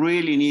we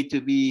really need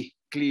to be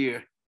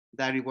clear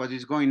that what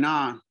is going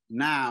on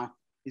now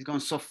is going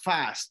so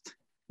fast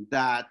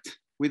that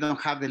we don't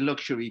have the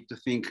luxury to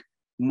think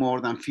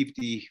more than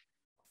 30,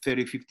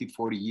 50,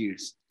 40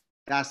 years.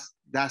 That's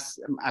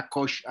a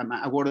caution,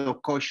 a word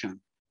of caution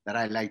that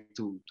I like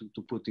to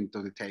put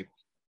into the table.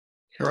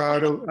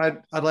 Gerardo,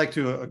 I'd like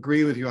to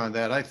agree with you on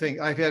that. I think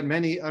I've had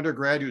many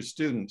undergraduate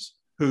students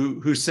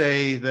who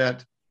say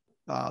that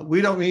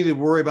we don't need to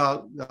worry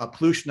about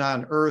pollution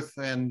on Earth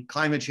and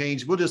climate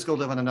change. We'll just go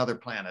live on another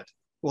planet.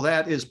 Well,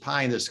 that is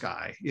pie in the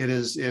sky. It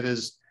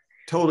is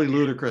totally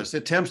ludicrous.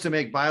 Attempts to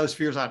make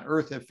biospheres on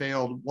Earth have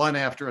failed one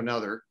after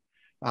another.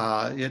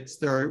 There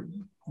are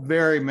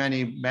very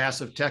many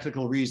massive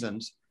technical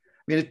reasons.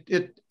 I mean,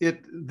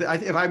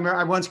 if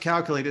I once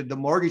calculated the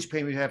mortgage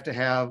payment you have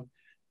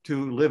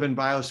to live in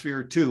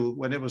Biosphere 2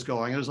 when it was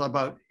going, it was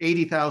about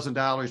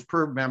 $80,000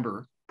 per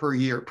member per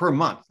year, per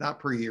month, not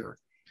per year.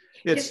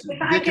 If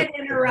I could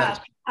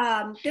interrupt,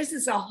 this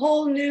is a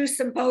whole new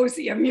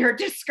symposium you're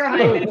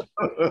describing.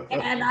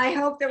 And I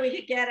hope that we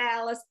could get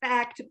Alice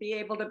back to be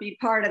able to be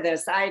part of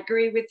this. I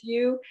agree with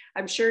you.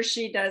 I'm sure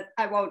she does.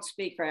 I won't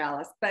speak for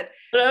Alice, but.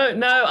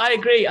 No, I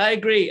agree.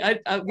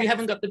 We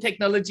haven't got the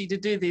technology to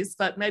do this,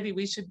 but maybe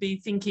we should be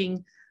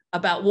thinking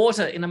about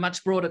water in a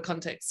much broader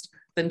context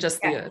than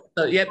just the Earth.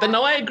 So, yeah, but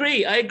no, I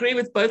agree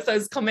with both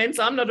those comments.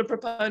 I'm not a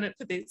proponent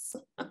for this.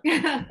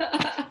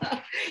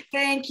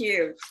 Thank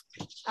you.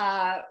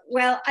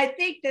 Well, I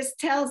think this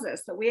tells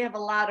us that we have a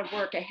lot of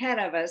work ahead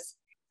of us.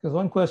 Because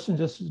one question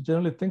just to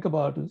generally think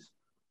about is,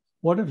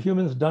 what have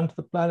humans done to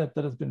the planet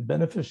that has been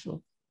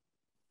beneficial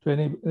to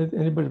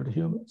anybody but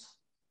humans?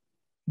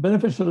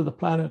 Beneficial to the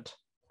planet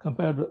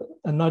compared to,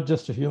 and not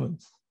just to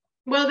humans.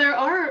 Well, there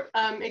are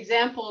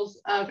examples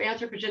of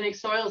anthropogenic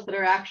soils that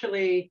are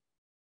actually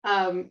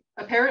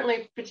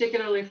apparently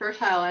particularly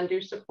fertile and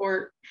do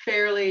support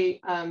fairly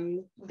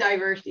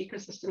diverse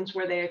ecosystems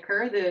where they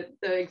occur.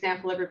 The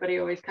example everybody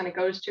always kind of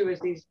goes to is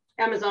these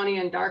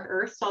Amazonian dark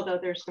earths, although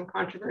there's some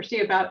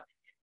controversy about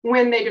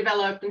when they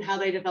developed and how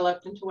they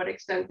developed and to what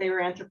extent they were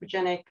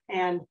anthropogenic,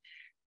 and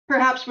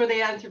perhaps were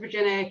they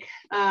anthropogenic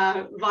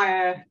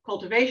via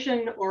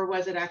cultivation, or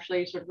was it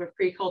actually sort of a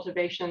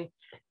pre-cultivation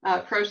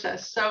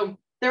process? So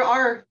there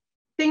are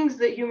things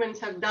that humans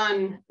have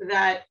done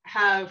that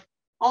have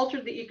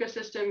altered the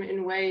ecosystem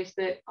in ways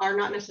that are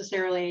not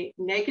necessarily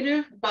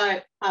negative,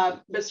 but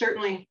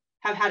certainly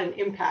have had an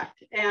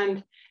impact.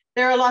 And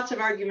there are lots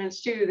of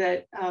arguments too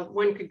that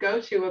one could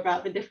go to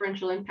about the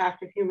differential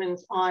impact of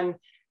humans on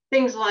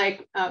things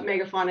like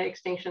megafauna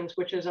extinctions,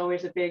 which is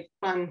always a big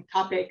fun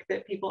topic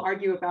that people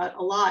argue about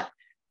a lot.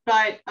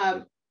 But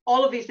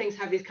all of these things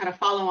have these kind of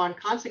follow-on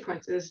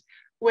consequences,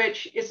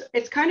 which is,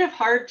 it's kind of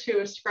hard to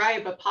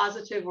ascribe a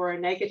positive or a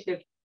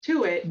negative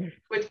to it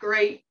with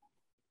great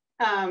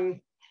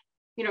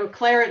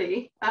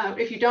clarity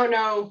if you don't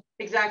know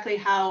exactly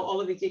how all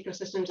of these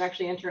ecosystems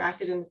actually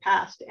interacted in the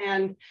past.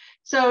 And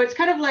so it's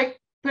kind of like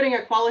putting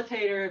a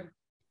qualitative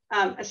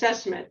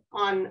assessment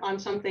on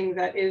something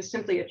that is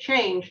simply a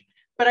change.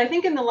 But I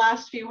think in the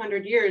last few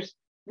hundred years,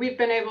 we've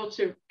been able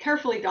to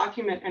carefully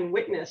document and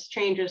witness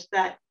changes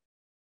that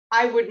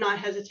I would not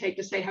hesitate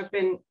to say have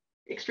been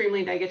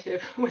extremely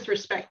negative with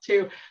respect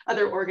to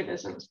other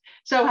organisms.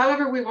 So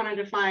however we want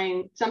to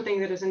define something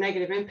that is a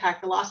negative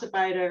impact, the loss of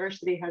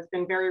biodiversity has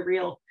been very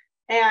real.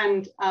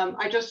 And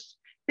I just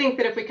think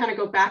that if we kind of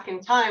go back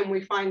in time,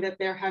 we find that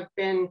there have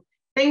been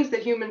things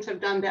that humans have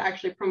done to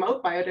actually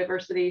promote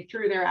biodiversity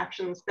through their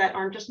actions that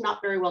are just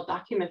not very well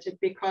documented,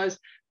 because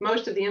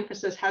most of the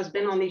emphasis has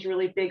been on these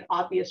really big,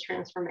 obvious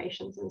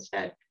transformations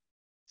instead.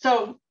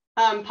 So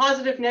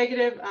positive,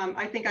 negative,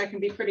 I think I can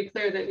be pretty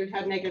clear that we've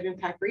had negative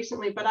impact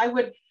recently, but I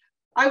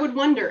would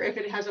wonder if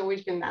it has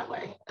always been that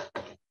way.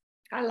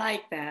 I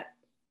like that.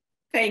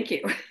 Thank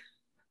you.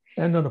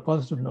 And on a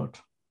positive note.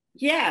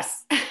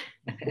 Yes.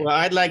 Well,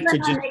 I'd like to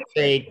just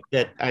say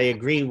that I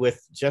agree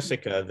with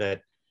Jessica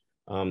that,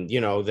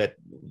 that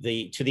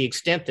to the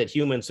extent that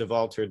humans have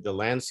altered the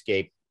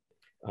landscape,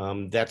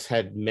 that's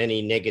had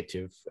many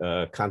negative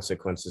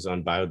consequences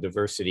on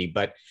biodiversity.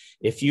 But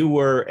if you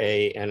were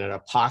an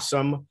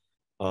opossum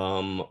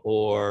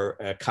or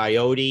a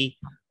coyote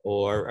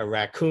or a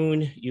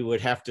raccoon, you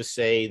would have to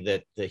say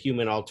that the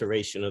human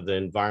alteration of the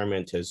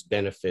environment has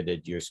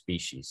benefited your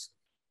species.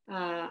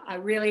 I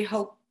really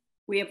hope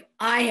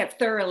I have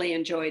thoroughly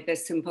enjoyed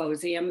this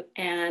symposium,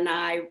 and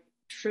I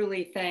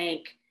truly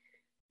thank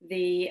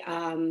the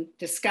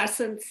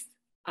discussants.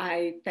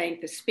 I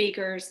thank the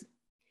speakers.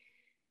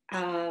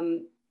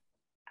 The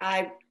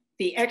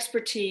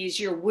expertise,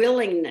 your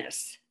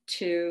willingness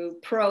to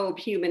probe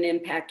human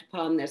impact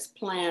upon this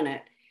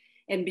planet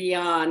and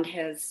beyond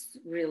has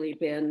really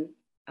been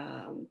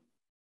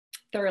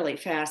thoroughly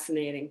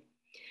fascinating.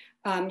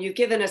 You've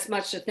given us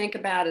much to think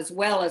about as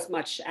well as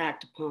much to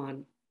act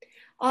upon.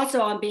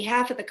 Also, on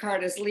behalf of the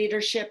CARTA's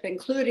leadership,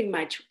 including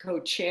my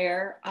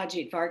co-chair,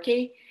 Ajit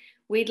Varki,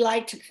 we'd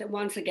like to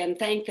once again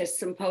thank this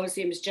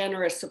symposium's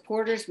generous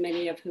supporters,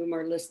 many of whom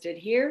are listed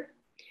here,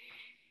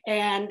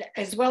 and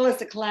as well as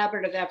the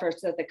collaborative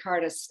efforts of the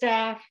CARTA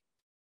staff,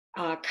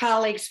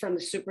 colleagues from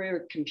the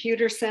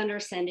Supercomputer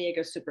Center, San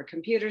Diego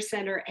Supercomputer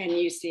Center, and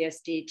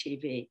UCSD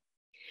TV.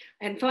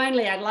 And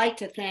finally, I'd like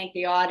to thank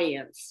the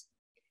audience.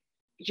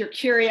 Your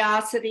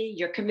curiosity,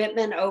 your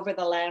commitment over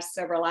the last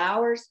several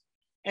hours,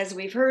 as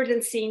we've heard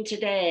and seen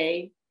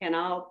today, and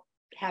I'll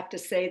have to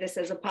say this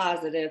as a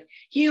positive,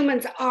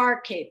 humans are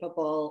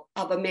capable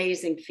of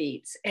amazing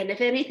feats. And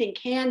if anything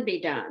can be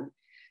done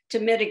to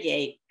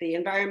mitigate the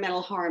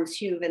environmental harms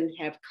humans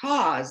have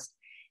caused,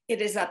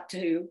 it is up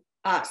to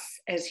us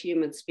as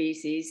human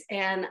species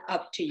and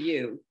up to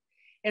you.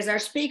 As our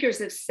speakers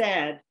have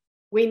said,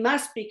 we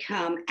must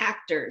become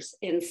actors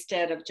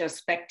instead of just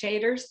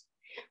spectators.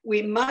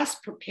 We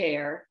must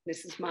prepare,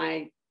 this is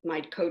my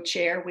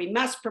co-chair, we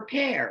must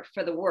prepare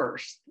for the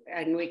worst,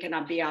 and we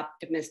cannot be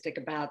optimistic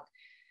about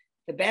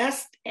the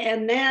best.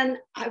 And then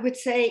I would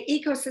say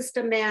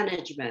ecosystem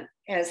management,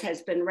 as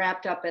has been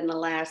wrapped up in the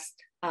last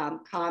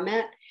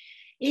comment.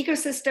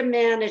 Ecosystem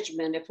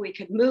management, if we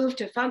could move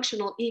to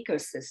functional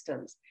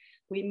ecosystems,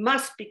 we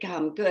must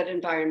become good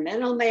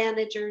environmental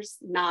managers,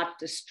 not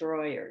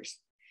destroyers,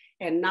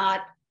 and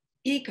not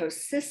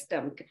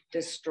ecosystem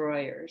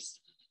destroyers.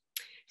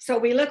 So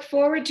we look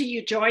forward to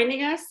you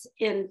joining us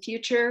in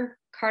future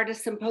CARTA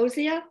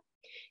symposia.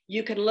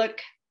 You can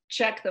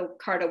check the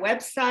CARTA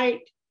website,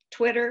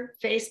 Twitter,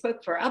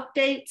 Facebook for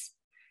updates.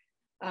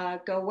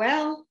 Go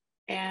well,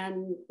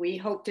 and we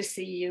hope to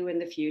see you in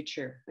the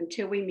future.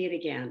 Until we meet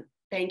again,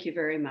 thank you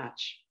very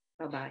much.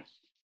 Bye-bye.